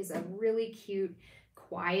itself is a really cute,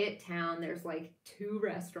 quiet town. There's like 2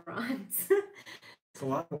 restaurants. It's a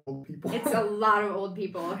lot of old people. It's a lot of old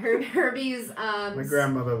people. Herbie's my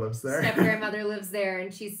grandmother lives there. Step grandmother lives there,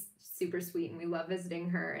 and she's super sweet, and we love visiting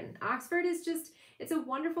her. And Oxford is just, it's a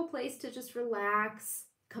wonderful place to just relax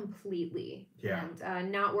completely. Yeah.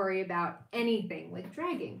 And not worry about anything like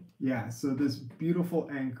dragging. Yeah. So this beautiful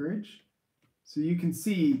anchorage. So you can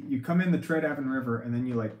see, you come in the Tread Avon River and then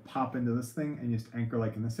you like pop into this thing and you just anchor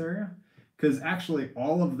like in this area. Because actually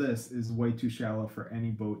all of this is way too shallow for any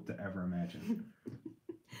boat to ever imagine.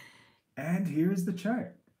 And here's the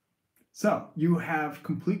chart. So you have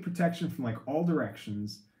complete protection from like all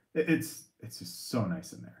directions. It's just so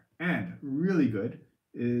nice in there. And really good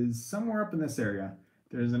is somewhere up in this area,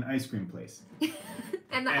 there's an ice cream place.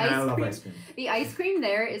 And I love ice cream. The ice cream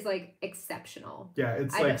there is like exceptional. Yeah,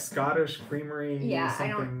 it's like Scottish creamery. Yeah,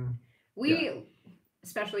 something.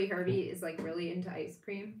 Especially Herbie is like really into ice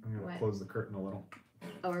cream. I'm gonna close the curtain a little.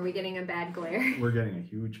 Oh, are we getting a bad glare? We're getting a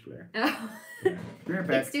huge glare. Oh. Yeah.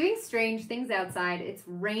 It's doing strange things outside. It's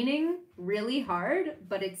raining really hard,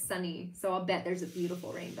 but it's sunny. So I'll bet there's a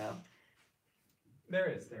beautiful rainbow. There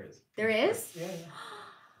is. There is? Yeah.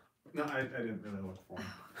 No, I didn't really look for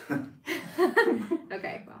them.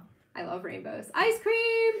 Okay, well, I love rainbows. Ice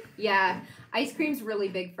cream! Yeah, ice cream's really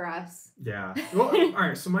big for us. Yeah. Well, all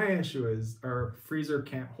right, so my issue is our freezer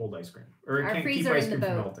can't hold ice cream. Or it can't keep ice cream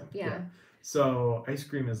from melting. Yeah. So ice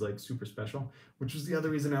cream is like super special, which is the other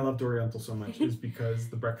reason I loved Oriental so much is because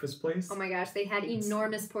the breakfast place. Oh my gosh, they had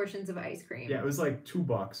enormous portions of ice cream. Yeah, it was like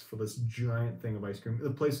 $2 for this giant thing of ice cream. The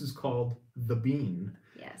place is called The Bean.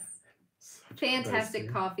 Yes.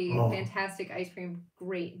 Fantastic coffee, fantastic ice cream,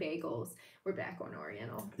 great bagels. We're back on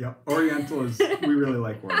Oriental. Yep, Oriental is, we really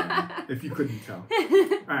like Oriental, if you couldn't tell.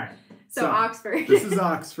 All right. So Oxford. This is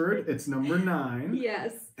Oxford. It's number 9.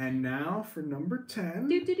 Yes. And now for number 10.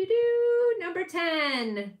 Number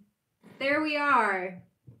 10. There we are.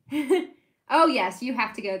 Oh, yes. You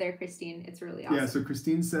have to go there, Christine. It's really awesome. Yeah, so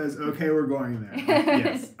Christine says, okay, we're going there.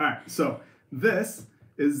 Yes. All right. So this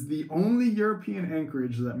is the only European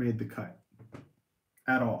anchorage that made the cut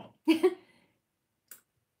at all.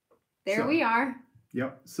 There we are.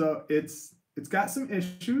 Yep. So it's got some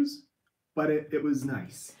issues, but it was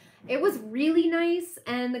nice. It was really nice,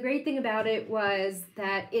 and the great thing about it was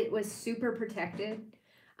that it was super protected.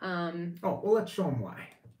 Oh, well, let's show them why.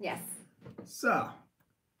 Yes. So,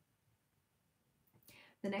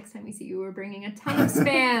 The next time we see you, we're bringing a ton of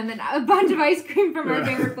Spam and a bunch of ice cream from our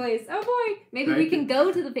favorite place. Oh boy, maybe we can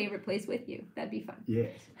go to the favorite place with you. That'd be fun.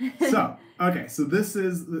 Yes. So, okay, so this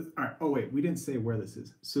is the, all right. Oh wait, we didn't say where this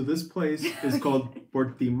is. So this place is called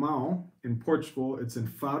Portimao in Portugal. It's in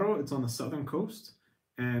Faro. It's on the southern coast,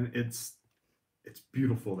 and it's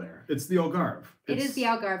beautiful there. It's the Algarve. It is the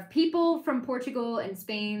Algarve. People from Portugal and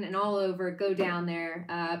Spain and all over go down there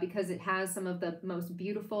because it has some of the most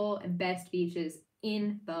beautiful and best beaches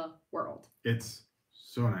in the world. It's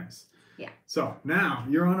so nice. Yeah. So now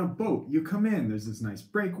you're on a boat. You come in. There's this nice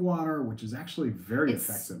breakwater, which is actually very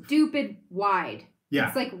effective. Stupid wide. Yeah.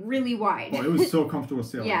 It's like really wide. Oh, it was so comfortable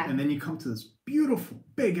sailing. Yeah. And then you come to this beautiful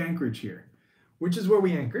big anchorage here, which is where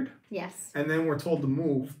we anchored. Yes. And then we're told to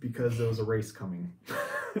move because there was a race coming.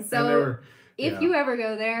 So if you ever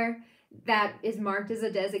go there, that is marked as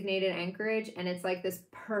a designated anchorage, and it's like this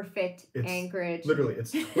perfect anchorage. Literally,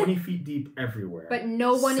 it's 20 feet deep everywhere. But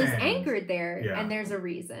no one is anchored there, Yeah. and there's a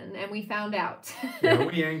reason, and we found out. Yeah,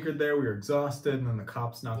 we anchored there. We were exhausted, and then the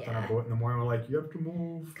cops knocked on our boat in the morning. We're like, you have to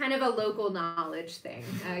move. It's kind of a local knowledge thing.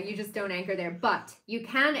 You just don't anchor there, but you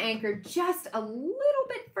can anchor just a little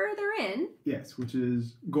bit further in. Yes, which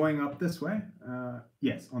is going up this way.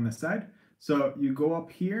 Yes, on this side. So you go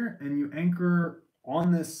up here, and you anchor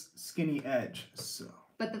on this skinny edge.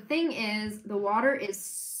 But the thing is, the water is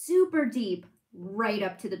super deep right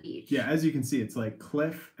up to the beach. Yeah, as you can see, it's like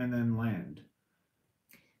cliff and then land.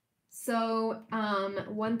 So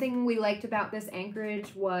one thing we liked about this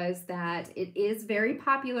anchorage was that it is very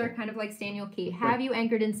popular, kind of like Staniel Key. Have you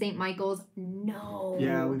anchored in St. Michael's? No.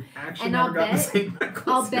 Yeah, we've actually never gotten to St. Michael's.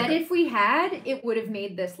 I'll bet if we had, it would have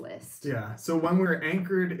made this list. Yeah, so when we were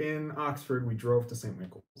anchored in Oxford, we drove to St.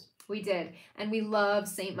 Michael's. We did, and we love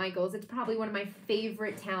St. Michael's. It's probably one of my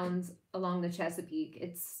favorite towns along the Chesapeake.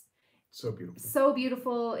 It's so beautiful. So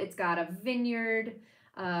beautiful. It's got a vineyard,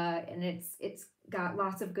 and it's got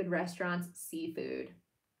lots of good restaurants, seafood.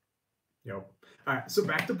 Yep. All right, so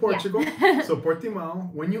back to Portugal. Yeah. So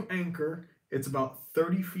Portimao, when you anchor, it's about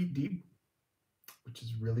 30 feet deep, which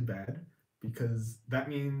is really bad because that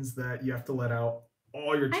means that you have to let out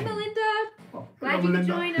all your chain. Hi, Melinda. Oh, Glad you could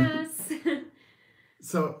join us.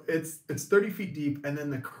 So it's 30 feet deep, and then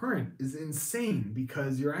the current is insane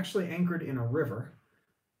because you're actually anchored in a river,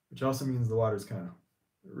 which also means the water's kind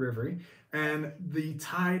of rivery, and the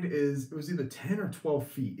tide it was either 10 or 12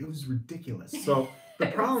 feet. It was ridiculous. So the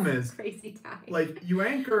problem is crazy tide. Like you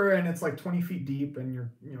anchor and it's like 20 feet deep, and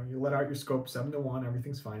you let out your scope 7 to 1,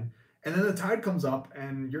 everything's fine. And then the tide comes up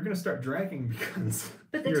and you're going to start dragging because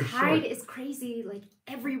but the tide is crazy like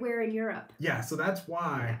everywhere in Europe. Yeah, so that's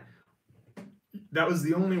why that was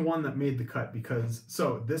the only one that made the cut because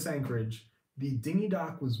this anchorage, the dinghy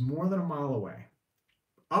dock was more than a mile away,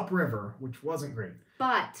 upriver, which wasn't great.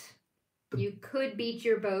 But you could beach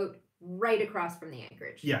your boat right across from the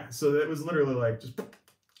anchorage. Yeah, so it was literally like just,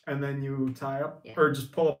 and then you tie up or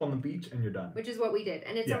just pull up on the beach and you're done. Which is what we did,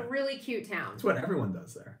 and it's a really cute town. It's what everyone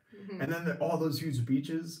does there. Mm-hmm. And then all those huge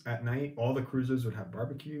beaches at night, all the cruisers would have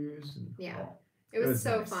barbecues. And, it was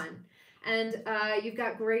so fun. And you've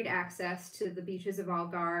got great access to the beaches of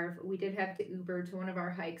Algarve. We did have to Uber to one of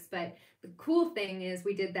our hikes, but the cool thing is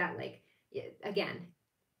we did that, like, again,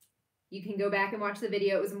 you can go back and watch the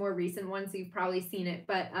video. It was a more recent one, so you've probably seen it.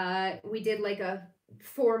 But we did like a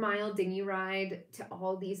 4-mile dinghy ride to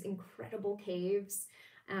all these incredible caves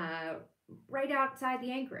right outside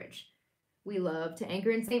the anchorage. We love to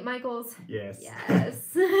anchor in St. Michael's. Yes.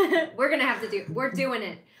 Yes. We're doing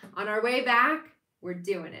it. On our way back, we're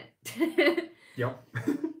doing it. Yep.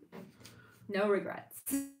 No regrets.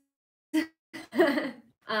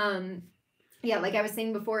 Yeah, like I was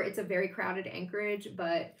saying before, it's a very crowded anchorage,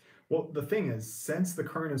 but... Well, the thing is, since the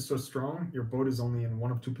current is so strong, your boat is only in one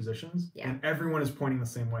of 2 positions, and everyone is pointing the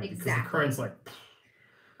same way because the current's like...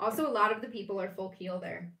 Also, a lot of the people are full keel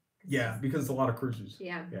there. Yeah, because it's a lot of cruisers.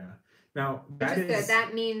 Yeah. Yeah. Now, that is good.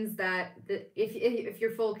 That means that if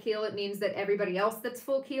you're full keel, it means that everybody else that's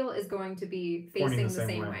full keel is going to be facing the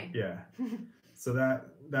same way. Yeah. So that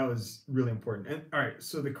was really important. And all right,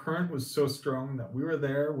 so the current was so strong that we were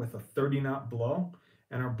there with a 30-knot blow,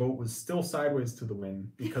 and our boat was still sideways to the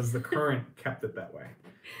wind because the current kept it that way.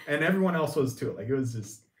 And everyone else was too. Like, it was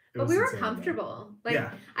just... But we were comfortable. Like,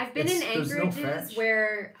 I've been in anchorages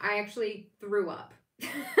where I actually threw up.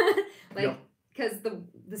 Because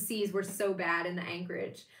the seas were so bad in the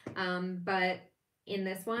anchorage. But in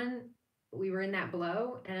this one, we were in that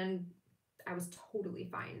blow, and I was totally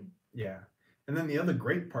fine. Yeah. And then the other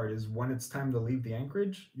great part is when it's time to leave the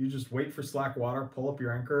anchorage, you just wait for slack water, pull up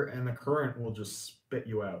your anchor, and the current will just spit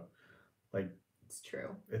you out. Like, it's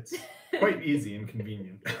true. It's quite easy and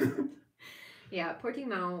convenient. Yeah,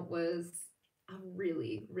 Portimao was a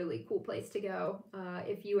really, really cool place to go.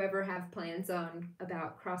 If you ever have plans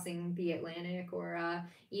about crossing the Atlantic or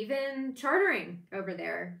even chartering over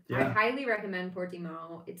there, I highly recommend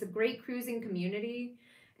Portimao. It's a great cruising community,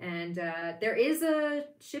 and there is a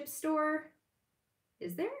ship store.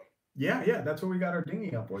 Is there? Yeah, that's where we got our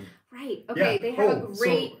dinghy up with. Right. Okay, they have a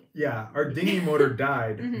great... So, our dinghy motor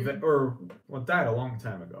died, died a long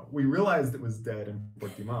time ago. We realized it was dead in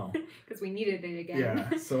Portimao. Because we needed it again.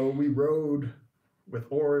 Yeah, so we rode with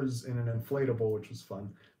oars in an inflatable, which was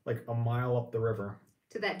fun, like a mile up the river.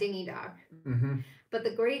 To that dinghy dock. Mm-hmm. But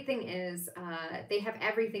the great thing is they have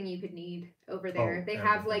everything you could need over there. They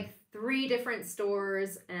have like 3 different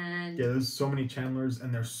stores and... Yeah, there's so many chandlers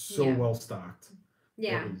and they're so well stocked.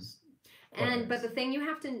 Yeah. But the thing you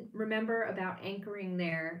have to remember about anchoring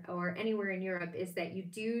there or anywhere in Europe is that you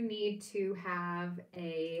do need to have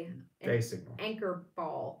an day signal. Anchor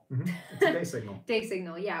ball. Mm-hmm. It's a day signal. Day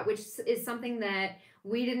signal, yeah, which is something that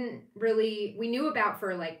we knew about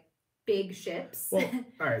for like big ships. Well,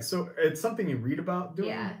 all right, so it's something you read about doing.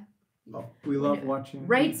 Yeah. Oh, we love watching.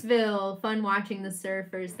 Wrightsville, fun watching the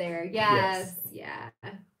surfers there. Yes. Yeah.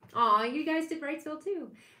 Aw, you guys did Wrightsville too.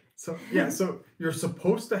 So you're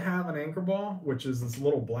supposed to have an anchor ball, which is this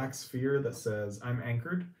little black sphere that says I'm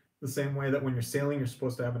anchored. The same way that when you're sailing, you're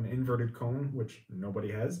supposed to have an inverted cone, which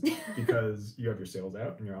nobody has because you have your sails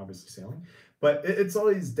out and you're obviously sailing. But it's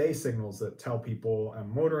all these day signals that tell people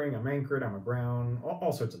I'm motoring, I'm anchored, I'm aground,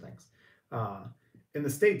 all sorts of things. In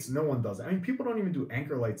the States, no one does it. I mean, people don't even do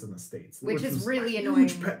anchor lights in the States. Which is really annoying.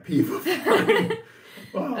 Huge pet peeve of mine.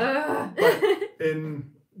 But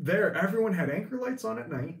in there, everyone had anchor lights on at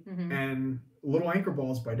night and little anchor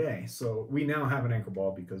balls by day. So we now have an anchor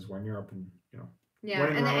ball because we're in Europe and, Yeah,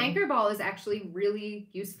 and the anchor ball is actually really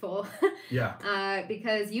useful. Yeah.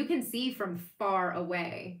 Because you can see from far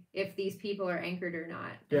away if these people are anchored or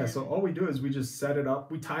not. Yeah, so all we do is we just set it up.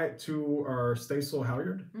 We tie it to our staysail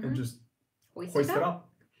halyard and just hoist it up.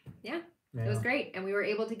 Yeah, it was great. And we were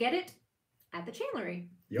able to get it at the chandlery.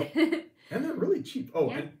 Yep. And they're really cheap.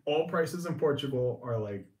 And all prices in Portugal are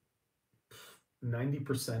like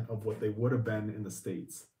 90% of what they would have been in the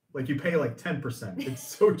States. Like you pay like 10%. It's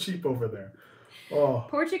so cheap over there. Oh.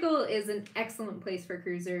 Portugal is an excellent place for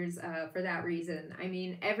cruisers for that reason. I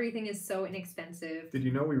mean, everything is so inexpensive. Did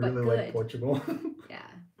you know we really like Portugal? Yeah,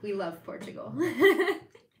 we love Portugal.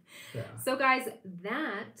 Yeah. So guys,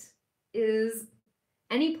 that is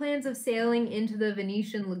any plans of sailing into the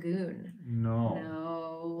Venetian Lagoon?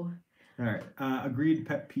 No. All right. Agreed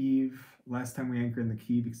pet peeve. Last time we anchored in the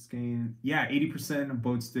Key Biscayne, 80% of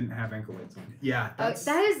boats didn't have anchor lights on. Yeah,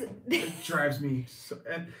 it drives me so.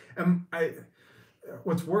 And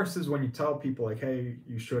what's worse is when you tell people like, hey,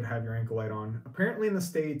 you should have your anchor light on. Apparently in the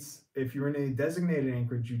States, if you're in a designated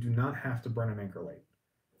anchorage, you do not have to burn an anchor light.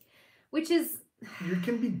 Which is... You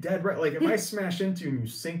can be dead right. Like if I smash into you and you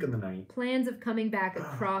sink in the night. Plans of coming back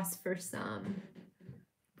across for some.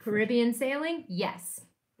 Caribbean sailing? Yes.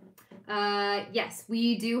 Yes,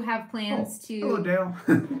 we do have plans to... Hello, Dale.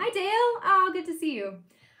 Hi, Dale. Oh, good to see you.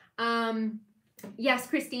 Yes,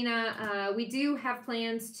 Christina, we do have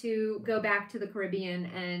plans to go back to the Caribbean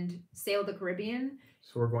and sail the Caribbean.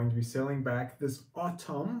 So we're going to be sailing back this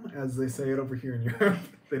autumn, as they say it over here in Europe.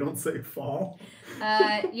 They don't say fall.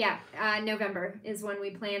 November is when we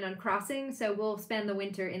plan on crossing. So we'll spend the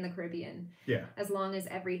winter in the Caribbean. Yeah. As long as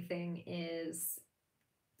everything is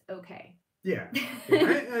okay. Yeah.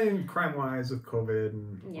 And crime-wise with COVID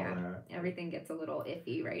and all that. Everything gets a little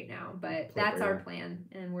iffy right now, but that's our plan,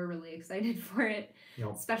 and we're really excited for it.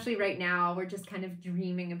 Yep. Especially right now, we're just kind of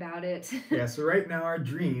dreaming about it. Yeah, so right now our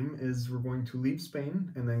dream is we're going to leave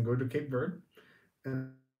Spain and then go to Cape Verde and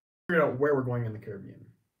figure out where we're going in the Caribbean.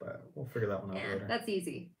 But we'll figure that one out later. That's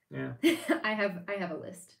easy. Yeah. I have a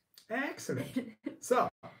list. Excellent. So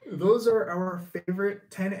those are our favorite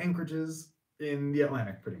 10 anchorages in the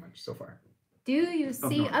Atlantic pretty much so far. Do you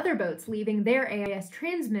see other boats leaving their AIS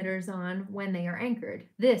transmitters on when they are anchored?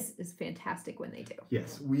 This is fantastic when they do.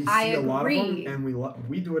 Yes, we see a lot of them, and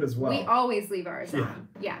we do it as well. We always leave ours on.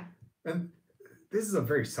 Yeah. And this is a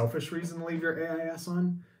very selfish reason to leave your AIS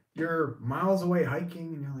on. You're miles away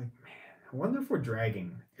hiking, and you're like, man, I wonder if we're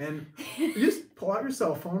dragging. And you just pull out your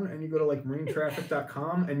cell phone and you go to like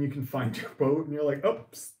marinetraffic.com and you can find your boat and you're like, oh,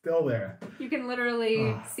 still there. You can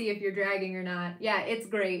literally see if you're dragging or not. Yeah, it's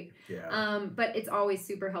great. Yeah. But it's always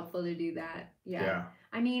super helpful to do that. Yeah.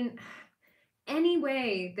 I mean, any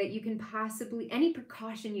way that you can possibly, any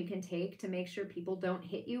precaution you can take to make sure people don't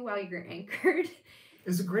hit you while you're anchored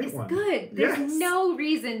is a great is one. good. There's Yes. no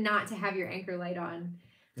reason not to have your anchor light on.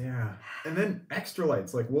 Yeah. And then extra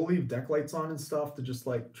lights. Like we'll leave deck lights on and stuff to just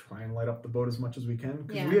like try and light up the boat as much as we can.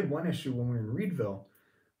 Because we had one issue when we were in Reedville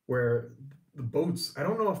where the boats, I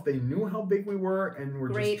don't know if they knew how big we were and were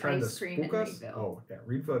just trying to spook us. Reedville. Oh, yeah.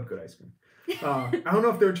 Reedville had good ice cream. I don't know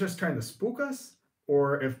if they were just trying to spook us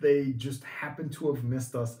or if they just happened to have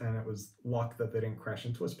missed us and it was luck that they didn't crash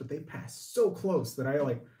into us. But they passed so close that I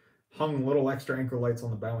like hung little extra anchor lights on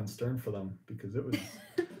the bow and stern for them because it was...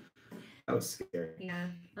 That was scary. Yeah.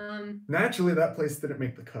 Naturally, that place didn't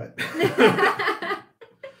make the cut.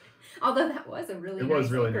 Although that was a really it nice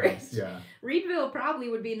was really anchorage. nice, yeah. Reedville probably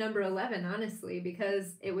would be number 11, honestly,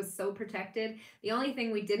 because it was so protected. The only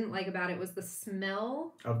thing we didn't like about it was the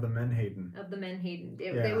smell of the Menhaden.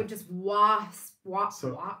 They would just waft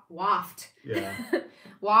Yeah.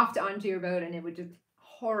 waft onto your boat, and it would just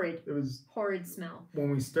horrid smell.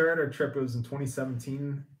 When we started our trip, it was in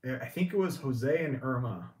 2017. I think it was Jose and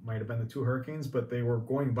Irma might have been the two hurricanes, but they were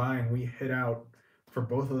going by and we hit out for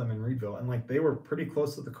both of them in Reedville, and like they were pretty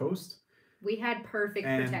close to the coast. We had perfect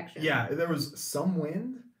protection. Yeah, there was some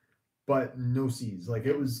wind, but no seas. Like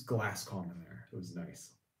it was glass calm in there. It was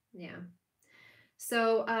nice. Yeah.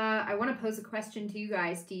 So I want to pose a question to you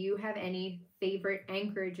guys. Do you have any favorite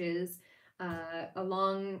anchorages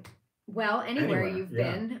along? Well, anywhere you've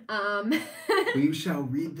been. We shall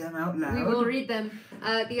read them out loud. We will read them.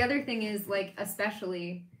 The other thing is, like,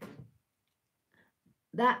 especially,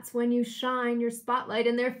 that's when you shine your spotlight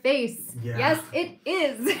in their face. Yeah. Yes, it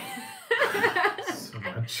is. So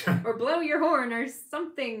much. Or blow your horn or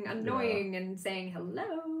something annoying and saying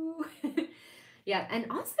hello. Yeah,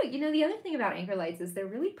 and also, you know, the other thing about anchor lights is they're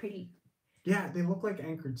really pretty. Yeah, they look like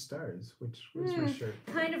anchored stars, which was my shirt.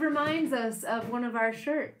 Kind of reminds us of one of our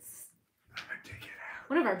shirts. I'm gonna take it out.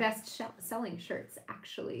 One of our best selling shirts,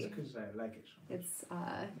 actually. It's because I like it so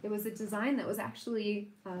much. It was a design that was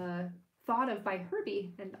actually thought of by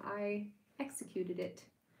Herby, and I executed it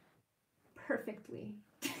perfectly.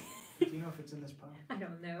 Do you know if it's in this pile? I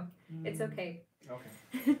don't know. It's okay.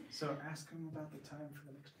 Okay. So ask him about the time for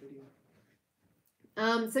the next video.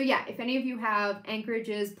 So yeah, if any of you have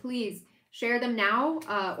anchorages, please share them now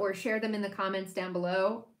or share them in the comments down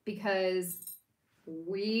below, because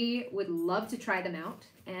we would love to try them out,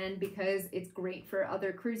 and because it's great for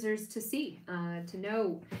other cruisers to see, to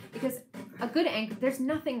know, because a good anchor, there's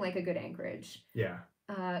nothing like a good anchorage. Yeah.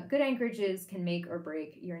 Good anchorages can make or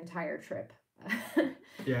break your entire trip.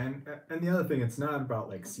 Yeah, and the other thing, it's not about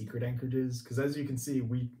like secret anchorages, because as you can see,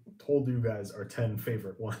 we told you guys our 10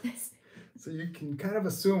 favorite ones. So you can kind of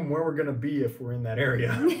assume where we're going to be if we're in that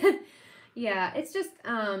area. Yeah, it's just,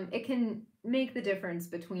 it can make the difference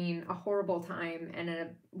between a horrible time and a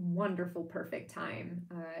wonderful, perfect time.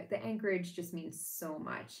 The anchorage just means so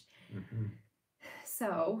much. Mm-hmm.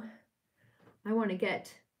 So, I want to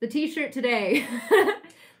get the t-shirt today.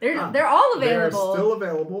 They're all available. They're still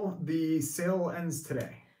available. The sale ends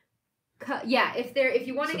today. Yeah, if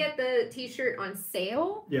you want to get the t-shirt on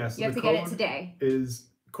sale, yeah, so you have to get it today. Is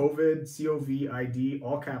COVID, COVID,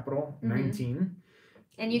 all capital, 19.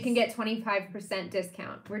 And you can get 25%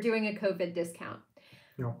 discount. We're doing a COVID discount.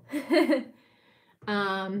 No.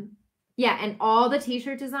 Yeah, and all the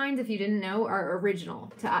t-shirt designs, if you didn't know, are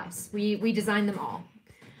original to us. We designed them all.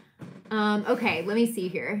 Okay, let me see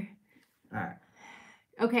here. All right.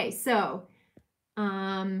 Okay, so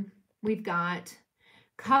we've got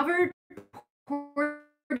Covered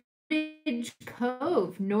Portage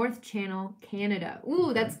Cove, North Channel, Canada.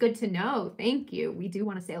 Ooh, that's good to know. Thank you. We do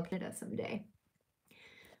want to sail Canada someday.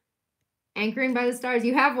 Anchoring by the Stars.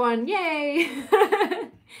 You have one. Yay!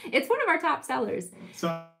 It's one of our top sellers. So,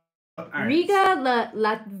 right. Riga,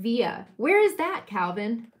 Latvia. Where is that,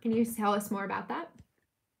 Calvin? Can you tell us more about that?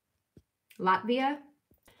 Latvia.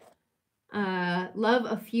 Love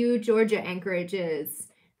a few Georgia anchorages.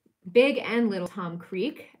 Big and Little Tom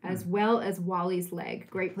Creek, as well as Wally's Leg.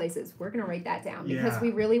 Great places. We're going to write that down because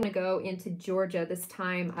we really want to go into Georgia this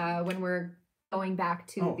time when we're going back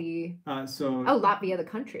to Latvia, the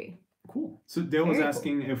country. Cool. So Dale was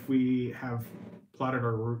asking if we have plotted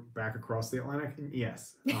our route back across the Atlantic.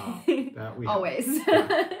 Yes. That we always.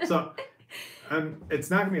 Yeah. So it's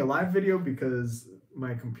not going to be a live video because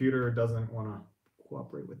my computer doesn't want to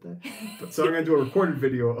cooperate with that. But so I'm going to do a recorded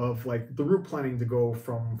video of like the route planning to go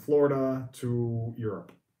from Florida to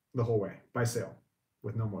Europe the whole way by sail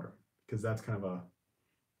with no motor, because that's kind of a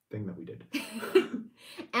thing that we did.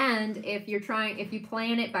 And if you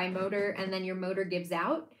plan it by motor and then your motor gives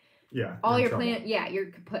out, yeah, all your plan,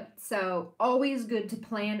 you're kaput. So always good to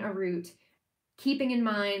plan a route keeping in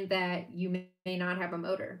mind that you may not have a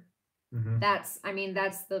motor. Mm-hmm. That's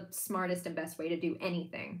the smartest and best way to do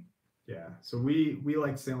anything. Yeah. So we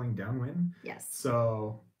like sailing downwind. Yes.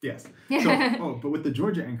 So yes. So but with the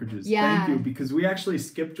Georgia anchorages, thank you, because we actually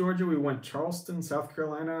skipped Georgia. We went Charleston, South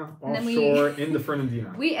Carolina, offshore into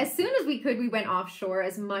Fernandina. As soon as we could, we went offshore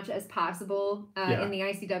as much as possible in the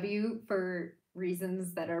ICW for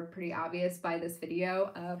reasons that are pretty obvious by this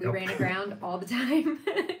video. We ran aground all the time.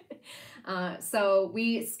 So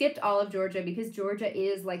we skipped all of Georgia because Georgia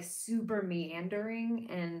is like super meandering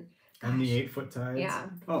and the 8-foot tides. Yeah.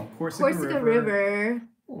 Oh, Corsica River.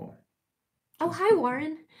 Oh. Hi,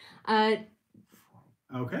 Warren.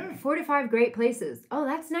 Okay. 4 to 5 great places. Oh,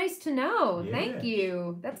 that's nice to know. Yeah. Thank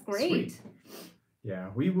you. That's great. Sweet. Yeah,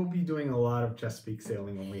 we will be doing a lot of Chesapeake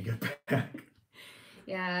sailing when we get back.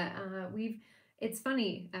 Yeah, it's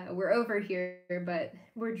funny, we're over here, but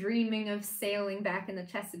we're dreaming of sailing back in the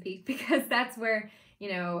Chesapeake because that's where,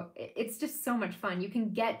 it's just so much fun. You can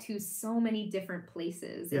get to so many different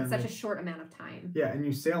places in such a short amount of time. Yeah, and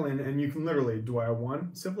you sail in and you can literally, do I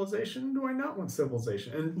want civilization? Do I not want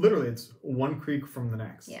civilization? And literally it's one creek from the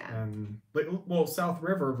next. Yeah. And South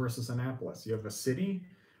River versus Annapolis. You have a city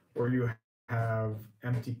or you have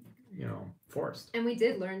empty, forest. And we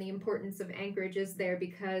did learn the importance of anchorages there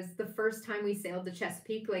because the first time we sailed the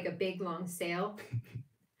Chesapeake, like a big long sail,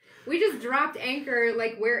 we just dropped anchor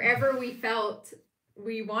like wherever we felt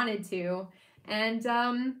we wanted to, and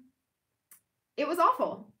it was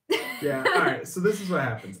awful. Yeah. All right. So this is what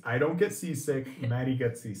happens. I don't get seasick. Maddie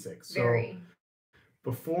gets seasick. So I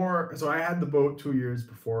had the boat 2 years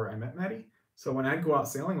before I met Maddie. So when I'd go out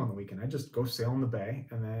sailing on the weekend, I'd just go sail in the bay,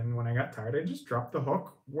 and then when I got tired, I'd just drop the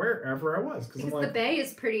hook wherever I was. Because the bay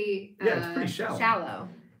is pretty it's pretty shallow.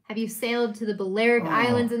 Have you sailed to the Balearic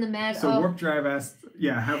Islands in the Med? So Warp Drive asked,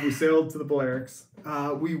 have we sailed to the Balearics?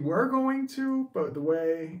 We were going to, but the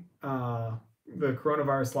way the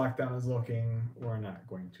coronavirus lockdown is looking, we're not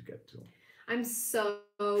going to get to. I'm so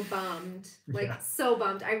bummed. So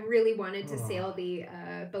bummed. I really wanted to sail the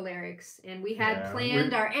Balearics, and we had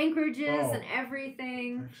planned our anchorages and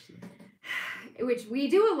everything. Actually. Which we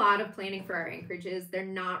do a lot of planning for our anchorages. They're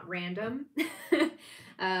not random.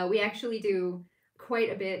 We actually do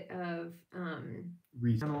quite a bit of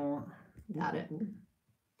regional. Got it.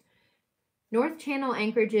 North Channel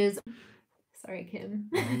anchorages. Sorry, Kim.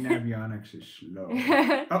 My navionics is slow.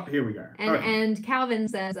 Oh, here we go. And Calvin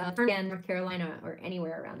says, again, North Carolina or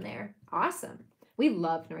anywhere around there. Awesome. We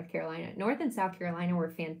love North Carolina. North and South Carolina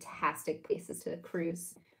were fantastic places to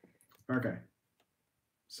cruise. Okay.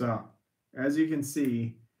 So, as you can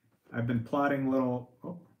see, I've been plotting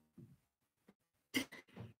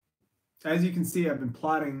As you can see, I've been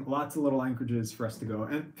plotting lots of little anchorages for us to go.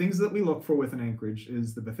 And things that we look for with an anchorage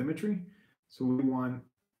is the bathymetry. So we want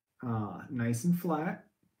nice and flat,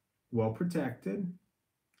 well protected,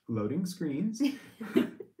 loading screens.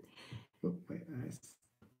 Oh, wait, I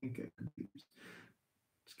think it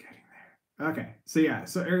just getting there. Okay, so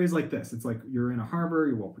areas like this, it's like you're in a harbor,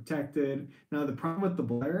 you're well protected. Now the problem with the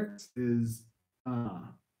Balearics is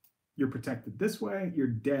you're protected this way, you're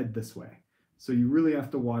dead this way. So you really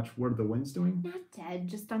have to watch what are the winds doing. Not dead,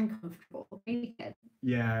 just uncomfortable. Maybe dead.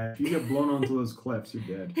 Yeah, if you get blown onto those cliffs, you're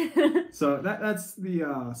dead. So that's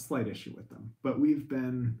the slight issue with them. But we've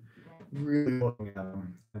been really looking at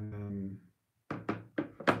them, and then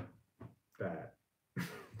that.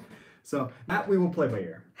 So that we will play by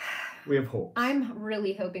ear. We have hopes. I'm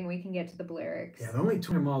really hoping we can get to the Balearics. Yeah, they're only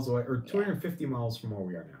 200 miles away, or 250 miles from where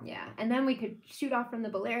we are now. Yeah, and then we could shoot off from the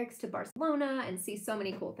Balearics to Barcelona and see so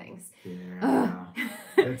many cool things. Yeah,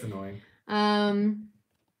 it's annoying. And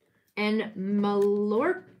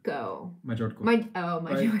Majorca. Majorca. Majorca. Right?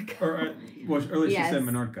 Or earlier she said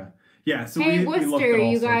Menorca. Yeah, so hey, we Worcester, looked at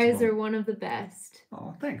all you guys sorts of are one of the best.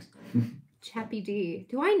 Oh, thanks. Chappie D.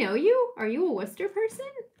 Do I know you? Are you a Worcester person?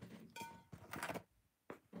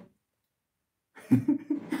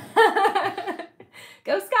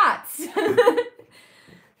 Go Scots!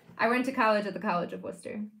 I went to college at the College of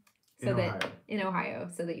Worcester. In Ohio,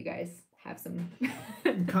 so that you guys have some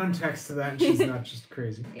context to that, and she's not just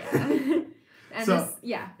crazy. Yeah.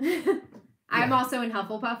 And I'm also in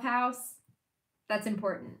Hufflepuff House. That's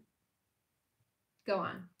important. Go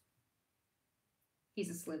on. He's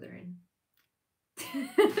a Slytherin.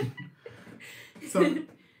 So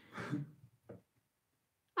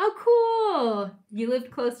oh, cool. You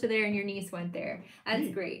lived close to there and your niece went there.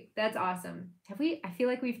 That's great. That's awesome. I feel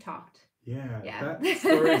like we've talked. Yeah. That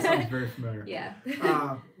story sounds very familiar. Yeah.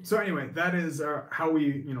 So anyway, that is how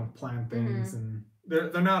we, plan things, and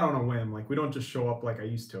they're not on a whim. Like we don't just show up like I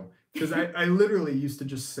used to. Because I literally used to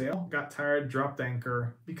just sail, got tired, dropped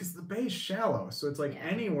anchor, because the bay is shallow. So it's like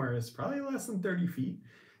anywhere is probably less than 30 feet.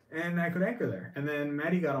 And I could anchor there. And then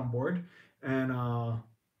Maddie got on board and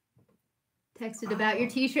texted about your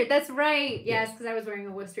t-shirt. That's right. Yes, because I was wearing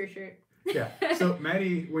a Worcester shirt. Yeah. So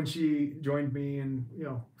Maddie, when she joined me and,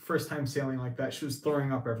 first time sailing like that, she was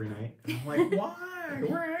throwing up every night. And I'm like, why?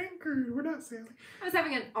 We're anchored. We're not sailing. I was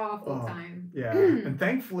having an awful time. Yeah. And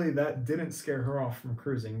thankfully that didn't scare her off from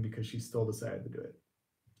cruising because she still decided to do it.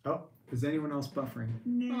 Oh, is anyone else buffering?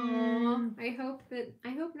 No. Aww, I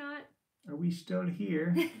hope not. Are we still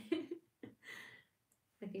here?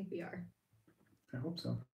 I think we are. I hope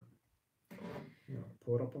so.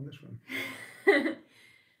 Pull it up on this one.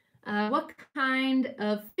 What kind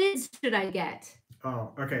of fids should I get?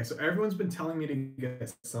 Oh, okay. So everyone's been telling me to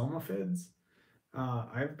get Selma fids.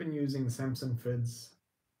 I've been using Samson fids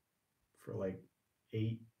for like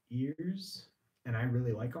 8 years, and I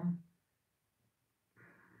really like them.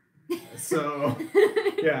 So,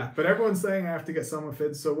 yeah. But everyone's saying I have to get Selma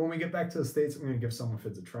fids. So when we get back to the States, I'm going to give Selma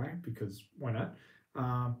fids a try because why not?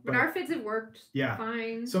 But our fids have worked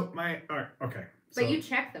fine. So all right, okay. But you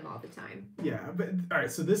check them all the time. Yeah, but all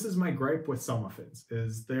right, so this is my gripe with Selma fids,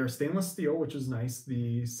 is they're stainless steel, which is nice.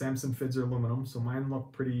 The Samson fids are aluminum, so mine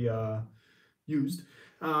look pretty used.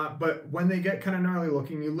 But when they get kind of gnarly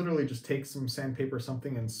looking, you literally just take some sandpaper or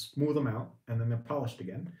something and smooth them out, and then they're polished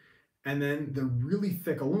again. And then they're really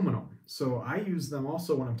thick aluminum. So I use them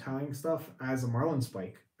also when I'm tying stuff as a marlin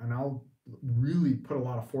spike, and I'll really put a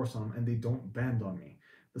lot of force on them, and they don't bend on me.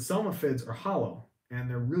 The Selma fids are hollow, and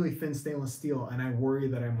they're really thin stainless steel, and I worry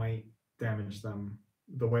that I might damage them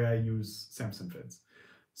the way I use Samson fids.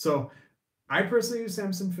 So I personally use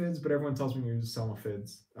Samson fids, but everyone tells me to use Selma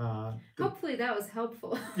fids. Hopefully that was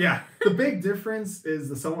helpful. Yeah, the big difference is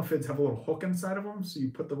the Selma fids have a little hook inside of them, so you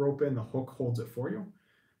put the rope in, the hook holds it for you.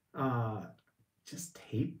 Just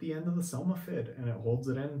tape the end of the Selma fid, and it holds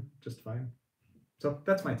it in just fine. So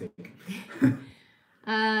that's my take.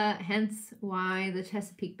 Hence why the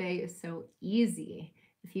Chesapeake Bay is so easy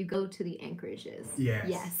if you go to the anchorages.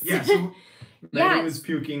 Yes. Yeah, so Maddie was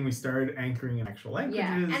puking. We started anchoring in actual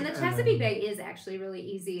anchorages. Yeah, and the Chesapeake Bay is actually really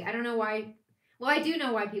easy. I don't know why. Well, I do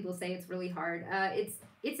know why people say it's really hard.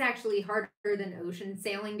 It's actually harder than ocean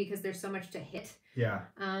sailing because there's so much to hit. Yeah.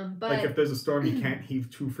 But like if there's a storm, you can't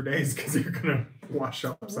heave to for days because you're gonna wash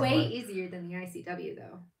up somewhere. Way easier than the ICW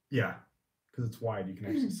though. Yeah. Because it's wide, you can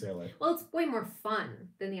actually sail it. Well, it's way more fun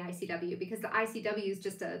than the ICW because the ICW is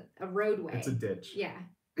just a roadway. It's a ditch. Yeah.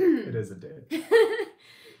 It is a ditch.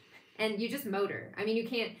 And you just motor. I mean, you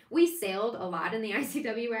can't... We sailed a lot in the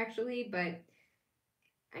ICW, actually, but,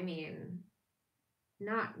 I mean,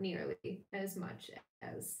 not nearly as much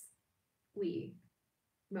as we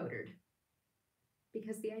motored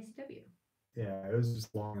because the ICW. Yeah, it was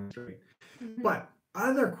just long and straight. But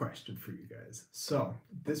other question for you guys. So,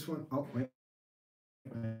 this one... Oh, wait.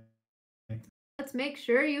 Let's make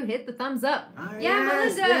sure you hit the thumbs up. Yeah,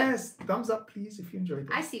 Melinda. Yes, thumbs up, please, if you enjoyed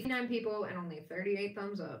this. I see 9 people and only 38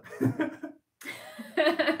 thumbs up.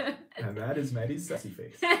 And that is Maddie's sassy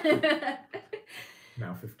face.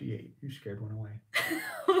 Now 58. You scared one away.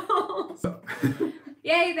 So.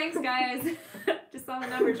 Yay! Thanks, guys. Just saw the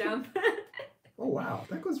number jump. Oh wow,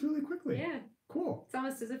 that goes really quickly. Yeah. Cool. It's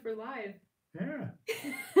almost as if we're live. Yeah.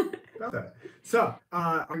 About that. So,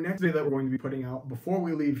 our next video that we're going to be putting out before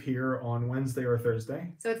we leave here on Wednesday or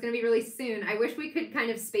Thursday. So it's going to be really soon. I wish we could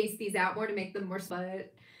kind of space these out more to make them more fun.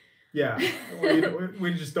 Yeah.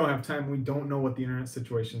 We just don't have time. We don't know what the internet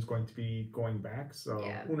situation is going to be going back. So,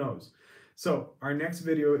 who knows? So, our next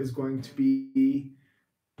video is going to be...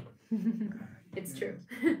 It's true.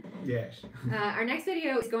 Yes. Our next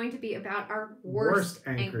video is going to be about our worst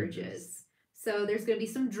anchorages. So, there's going to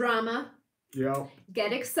be some drama. Yep.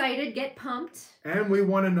 Get excited, get pumped. And we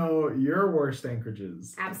want to know your worst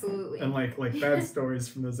anchorages. Absolutely. And like bad stories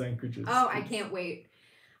from those anchorages. Oh, I can't wait.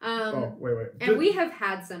 Wait. And we have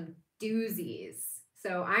had some doozies.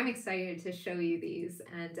 So I'm excited to show you these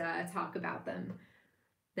and talk about them.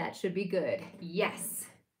 That should be good. Yes.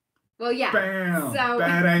 Well, yeah. Bam! So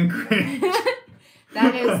bad anchorage.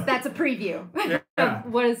 That's a preview of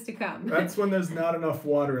what is to come. That's when there's not enough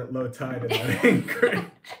water at low tide in that anchorage,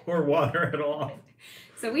 or water at all.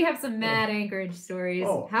 So we have some mad anchorage stories.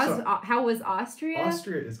 Oh, how was Austria?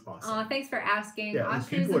 Austria is awesome. Thanks for asking. Yeah,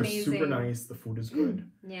 Austria is people amazing. are super nice. The food is good.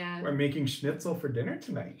 Yeah. We're making schnitzel for dinner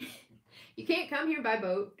tonight. You can't come here by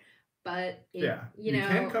boat, but you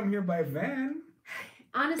can come here by van.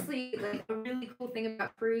 Honestly, like a really cool thing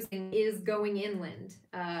about cruising is going inland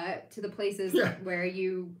to the places where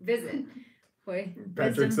you visit. Boy,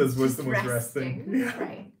 Patrick says wisdom was resting. Yeah.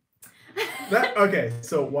 Right. Okay,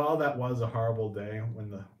 so while that was a horrible day when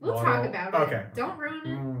the We'll water, talk about it. okay, Don't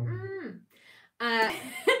ruin it.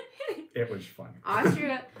 it was fun.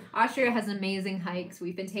 Austria has amazing hikes.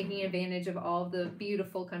 We've been taking advantage of all of the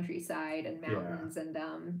beautiful countryside and mountains and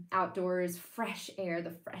outdoors, fresh air,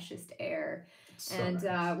 the freshest air. So and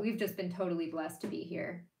nice. We've just been totally blessed to be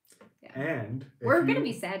here. Yeah. And we're going to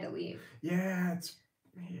be sad to leave. Yeah,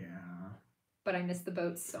 But I miss the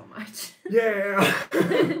boats so much. Yeah.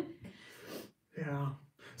 Yeah.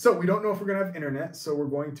 So we don't know if we're gonna have internet, so we're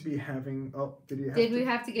going to be having. Oh, did we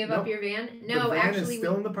have to give up your van? No, the van actually, is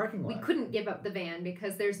still in the parking lot. We couldn't give up the van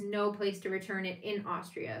because there's no place to return it in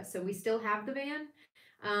Austria. So we still have the van,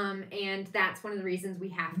 and that's one of the reasons we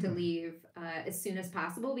have to leave as soon as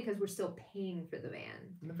possible because we're still paying for the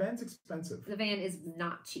van. And the van's expensive. The van is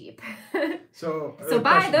not cheap. So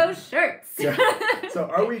buy those shirts. Yeah. So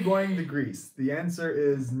are we going to Greece? The answer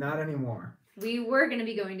is not anymore. We were going to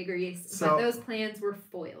be going to Greece, but those plans were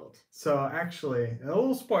foiled. So actually, a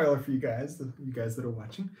little spoiler for you guys that are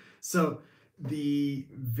watching. So the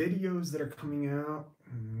videos that are coming out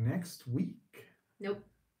next week. Nope.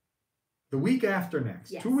 The week after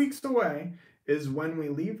next, yes. 2 weeks away, is when we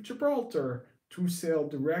leave Gibraltar to sail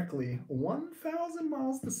directly 1,000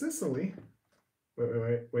 miles to Sicily.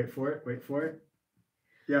 Wait for it.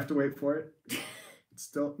 You have to wait for it.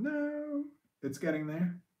 It's getting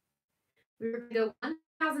there. We were going to go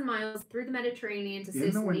 1,000 miles through the Mediterranean to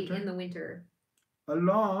Sicily in the winter.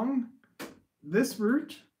 Along this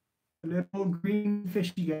route, little green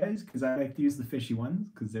fishy guys, because I like to use the fishy ones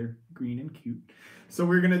because they're green and cute. So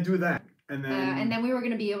we're going to do that. And then we were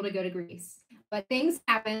going to be able to go to Greece. But things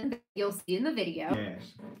happened that you'll see in the video. Yes.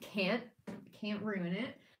 Can't ruin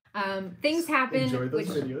it. Things happened which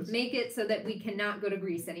videos. Make it so that we cannot go to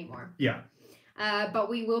Greece anymore. Yeah. But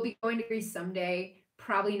we will be going to Greece someday.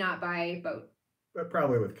 Probably not by boat. But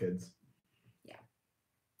probably with kids. Yeah.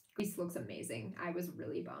 Greece looks amazing. I was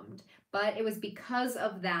really bummed. But it was because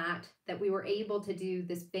of that we were able to do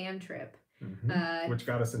this van trip. Mm-hmm. Which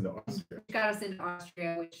got us into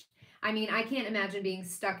Austria. Which, I mean, I can't imagine being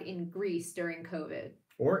stuck in Greece during COVID.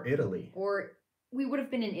 Or Italy. Or we would have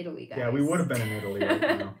been in Italy, guys. Yeah, we would have been in Italy right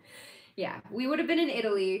now. Yeah, we would have been in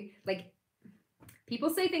Italy. Like, people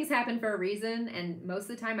say things happen for a reason, and most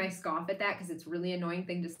of the time I scoff at that because it's a really annoying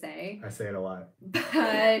thing to say. I say it a lot.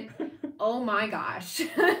 But, oh my gosh.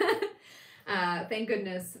 Thank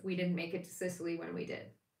goodness we didn't make it to Sicily when we did,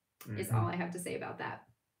 is all I have to say about that.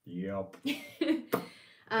 Yep.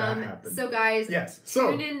 So guys,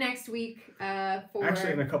 tune in next week for...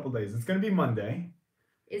 Actually, in a couple days. It's going to be Monday.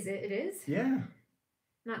 Is it? It is? Yeah.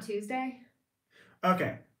 Not Tuesday?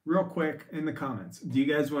 Okay, real quick in the comments. Do you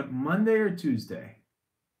guys want Monday or Tuesday?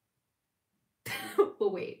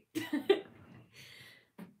 We'll wait.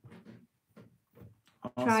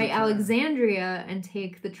 Try Alexandria and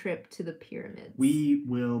take the trip to the pyramids. We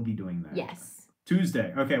will be doing that. Yes.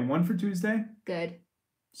 Tuesday. Okay, 1 for Tuesday. Good.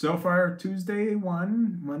 So far, Tuesday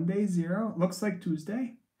 1, Monday 0. Looks like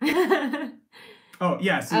Tuesday. Oh,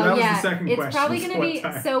 yeah. So that was the second question. It's probably going to be...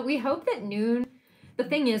 Time? So we hope that noon... The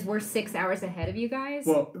thing is, we're 6 hours ahead of you guys.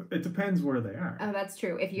 Well, it depends where they are. Oh, that's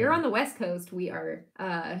true. If you're on the West Coast, we are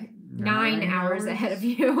 9 hours ahead of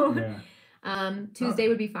you. Yeah. Tuesday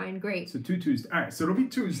would be fine. Great. So 2 Tuesday. All right. So it'll be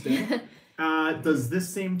Tuesday. Does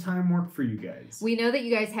this same time work for you guys? We know that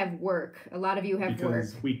you guys have work. A lot of you have work.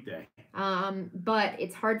 Because weekday. But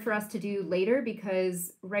it's hard for us to do later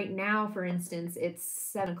because right now, for instance, it's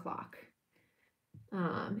 7 o'clock.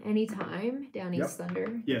 Anytime down East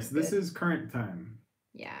Thunder. Yes, this is current time.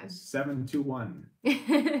 Yeah. 7 to 1.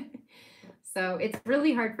 So it's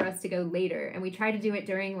really hard for us to go later. And we try to do it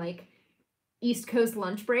during like East Coast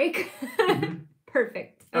lunch break. Mm-hmm.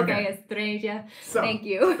 Perfect. Okay, Estrella. So, thank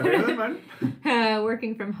you.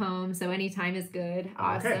 Working from home, so any time is good.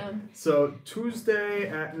 Awesome. Okay. So Tuesday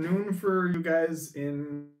at noon for you guys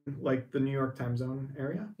in like the New York time zone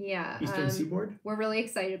area. Yeah. Eastern Seaboard. We're really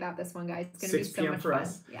excited about this one, guys. It's gonna be so much for fun.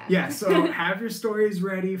 Us. Yeah. So have your stories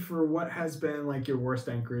ready for what has been like your worst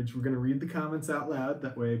anchorage. We're gonna read the comments out loud.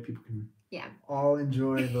 That way people can all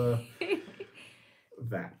enjoy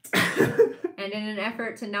that. And in an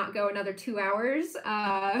effort to not go another 2 hours,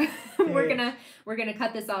 we're gonna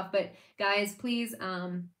cut this off. But guys, please,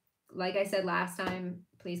 like I said last time,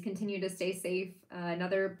 please continue to stay safe.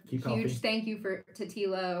 Another huge thank you to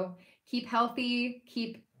Tilo. Keep healthy.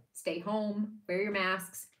 Stay home. Wear your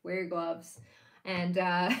masks. Wear your gloves. And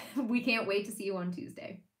we can't wait to see you on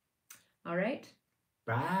Tuesday. All right.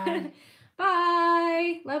 Bye.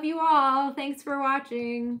 Bye. Love you all. Thanks for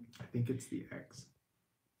watching. I think it's the X.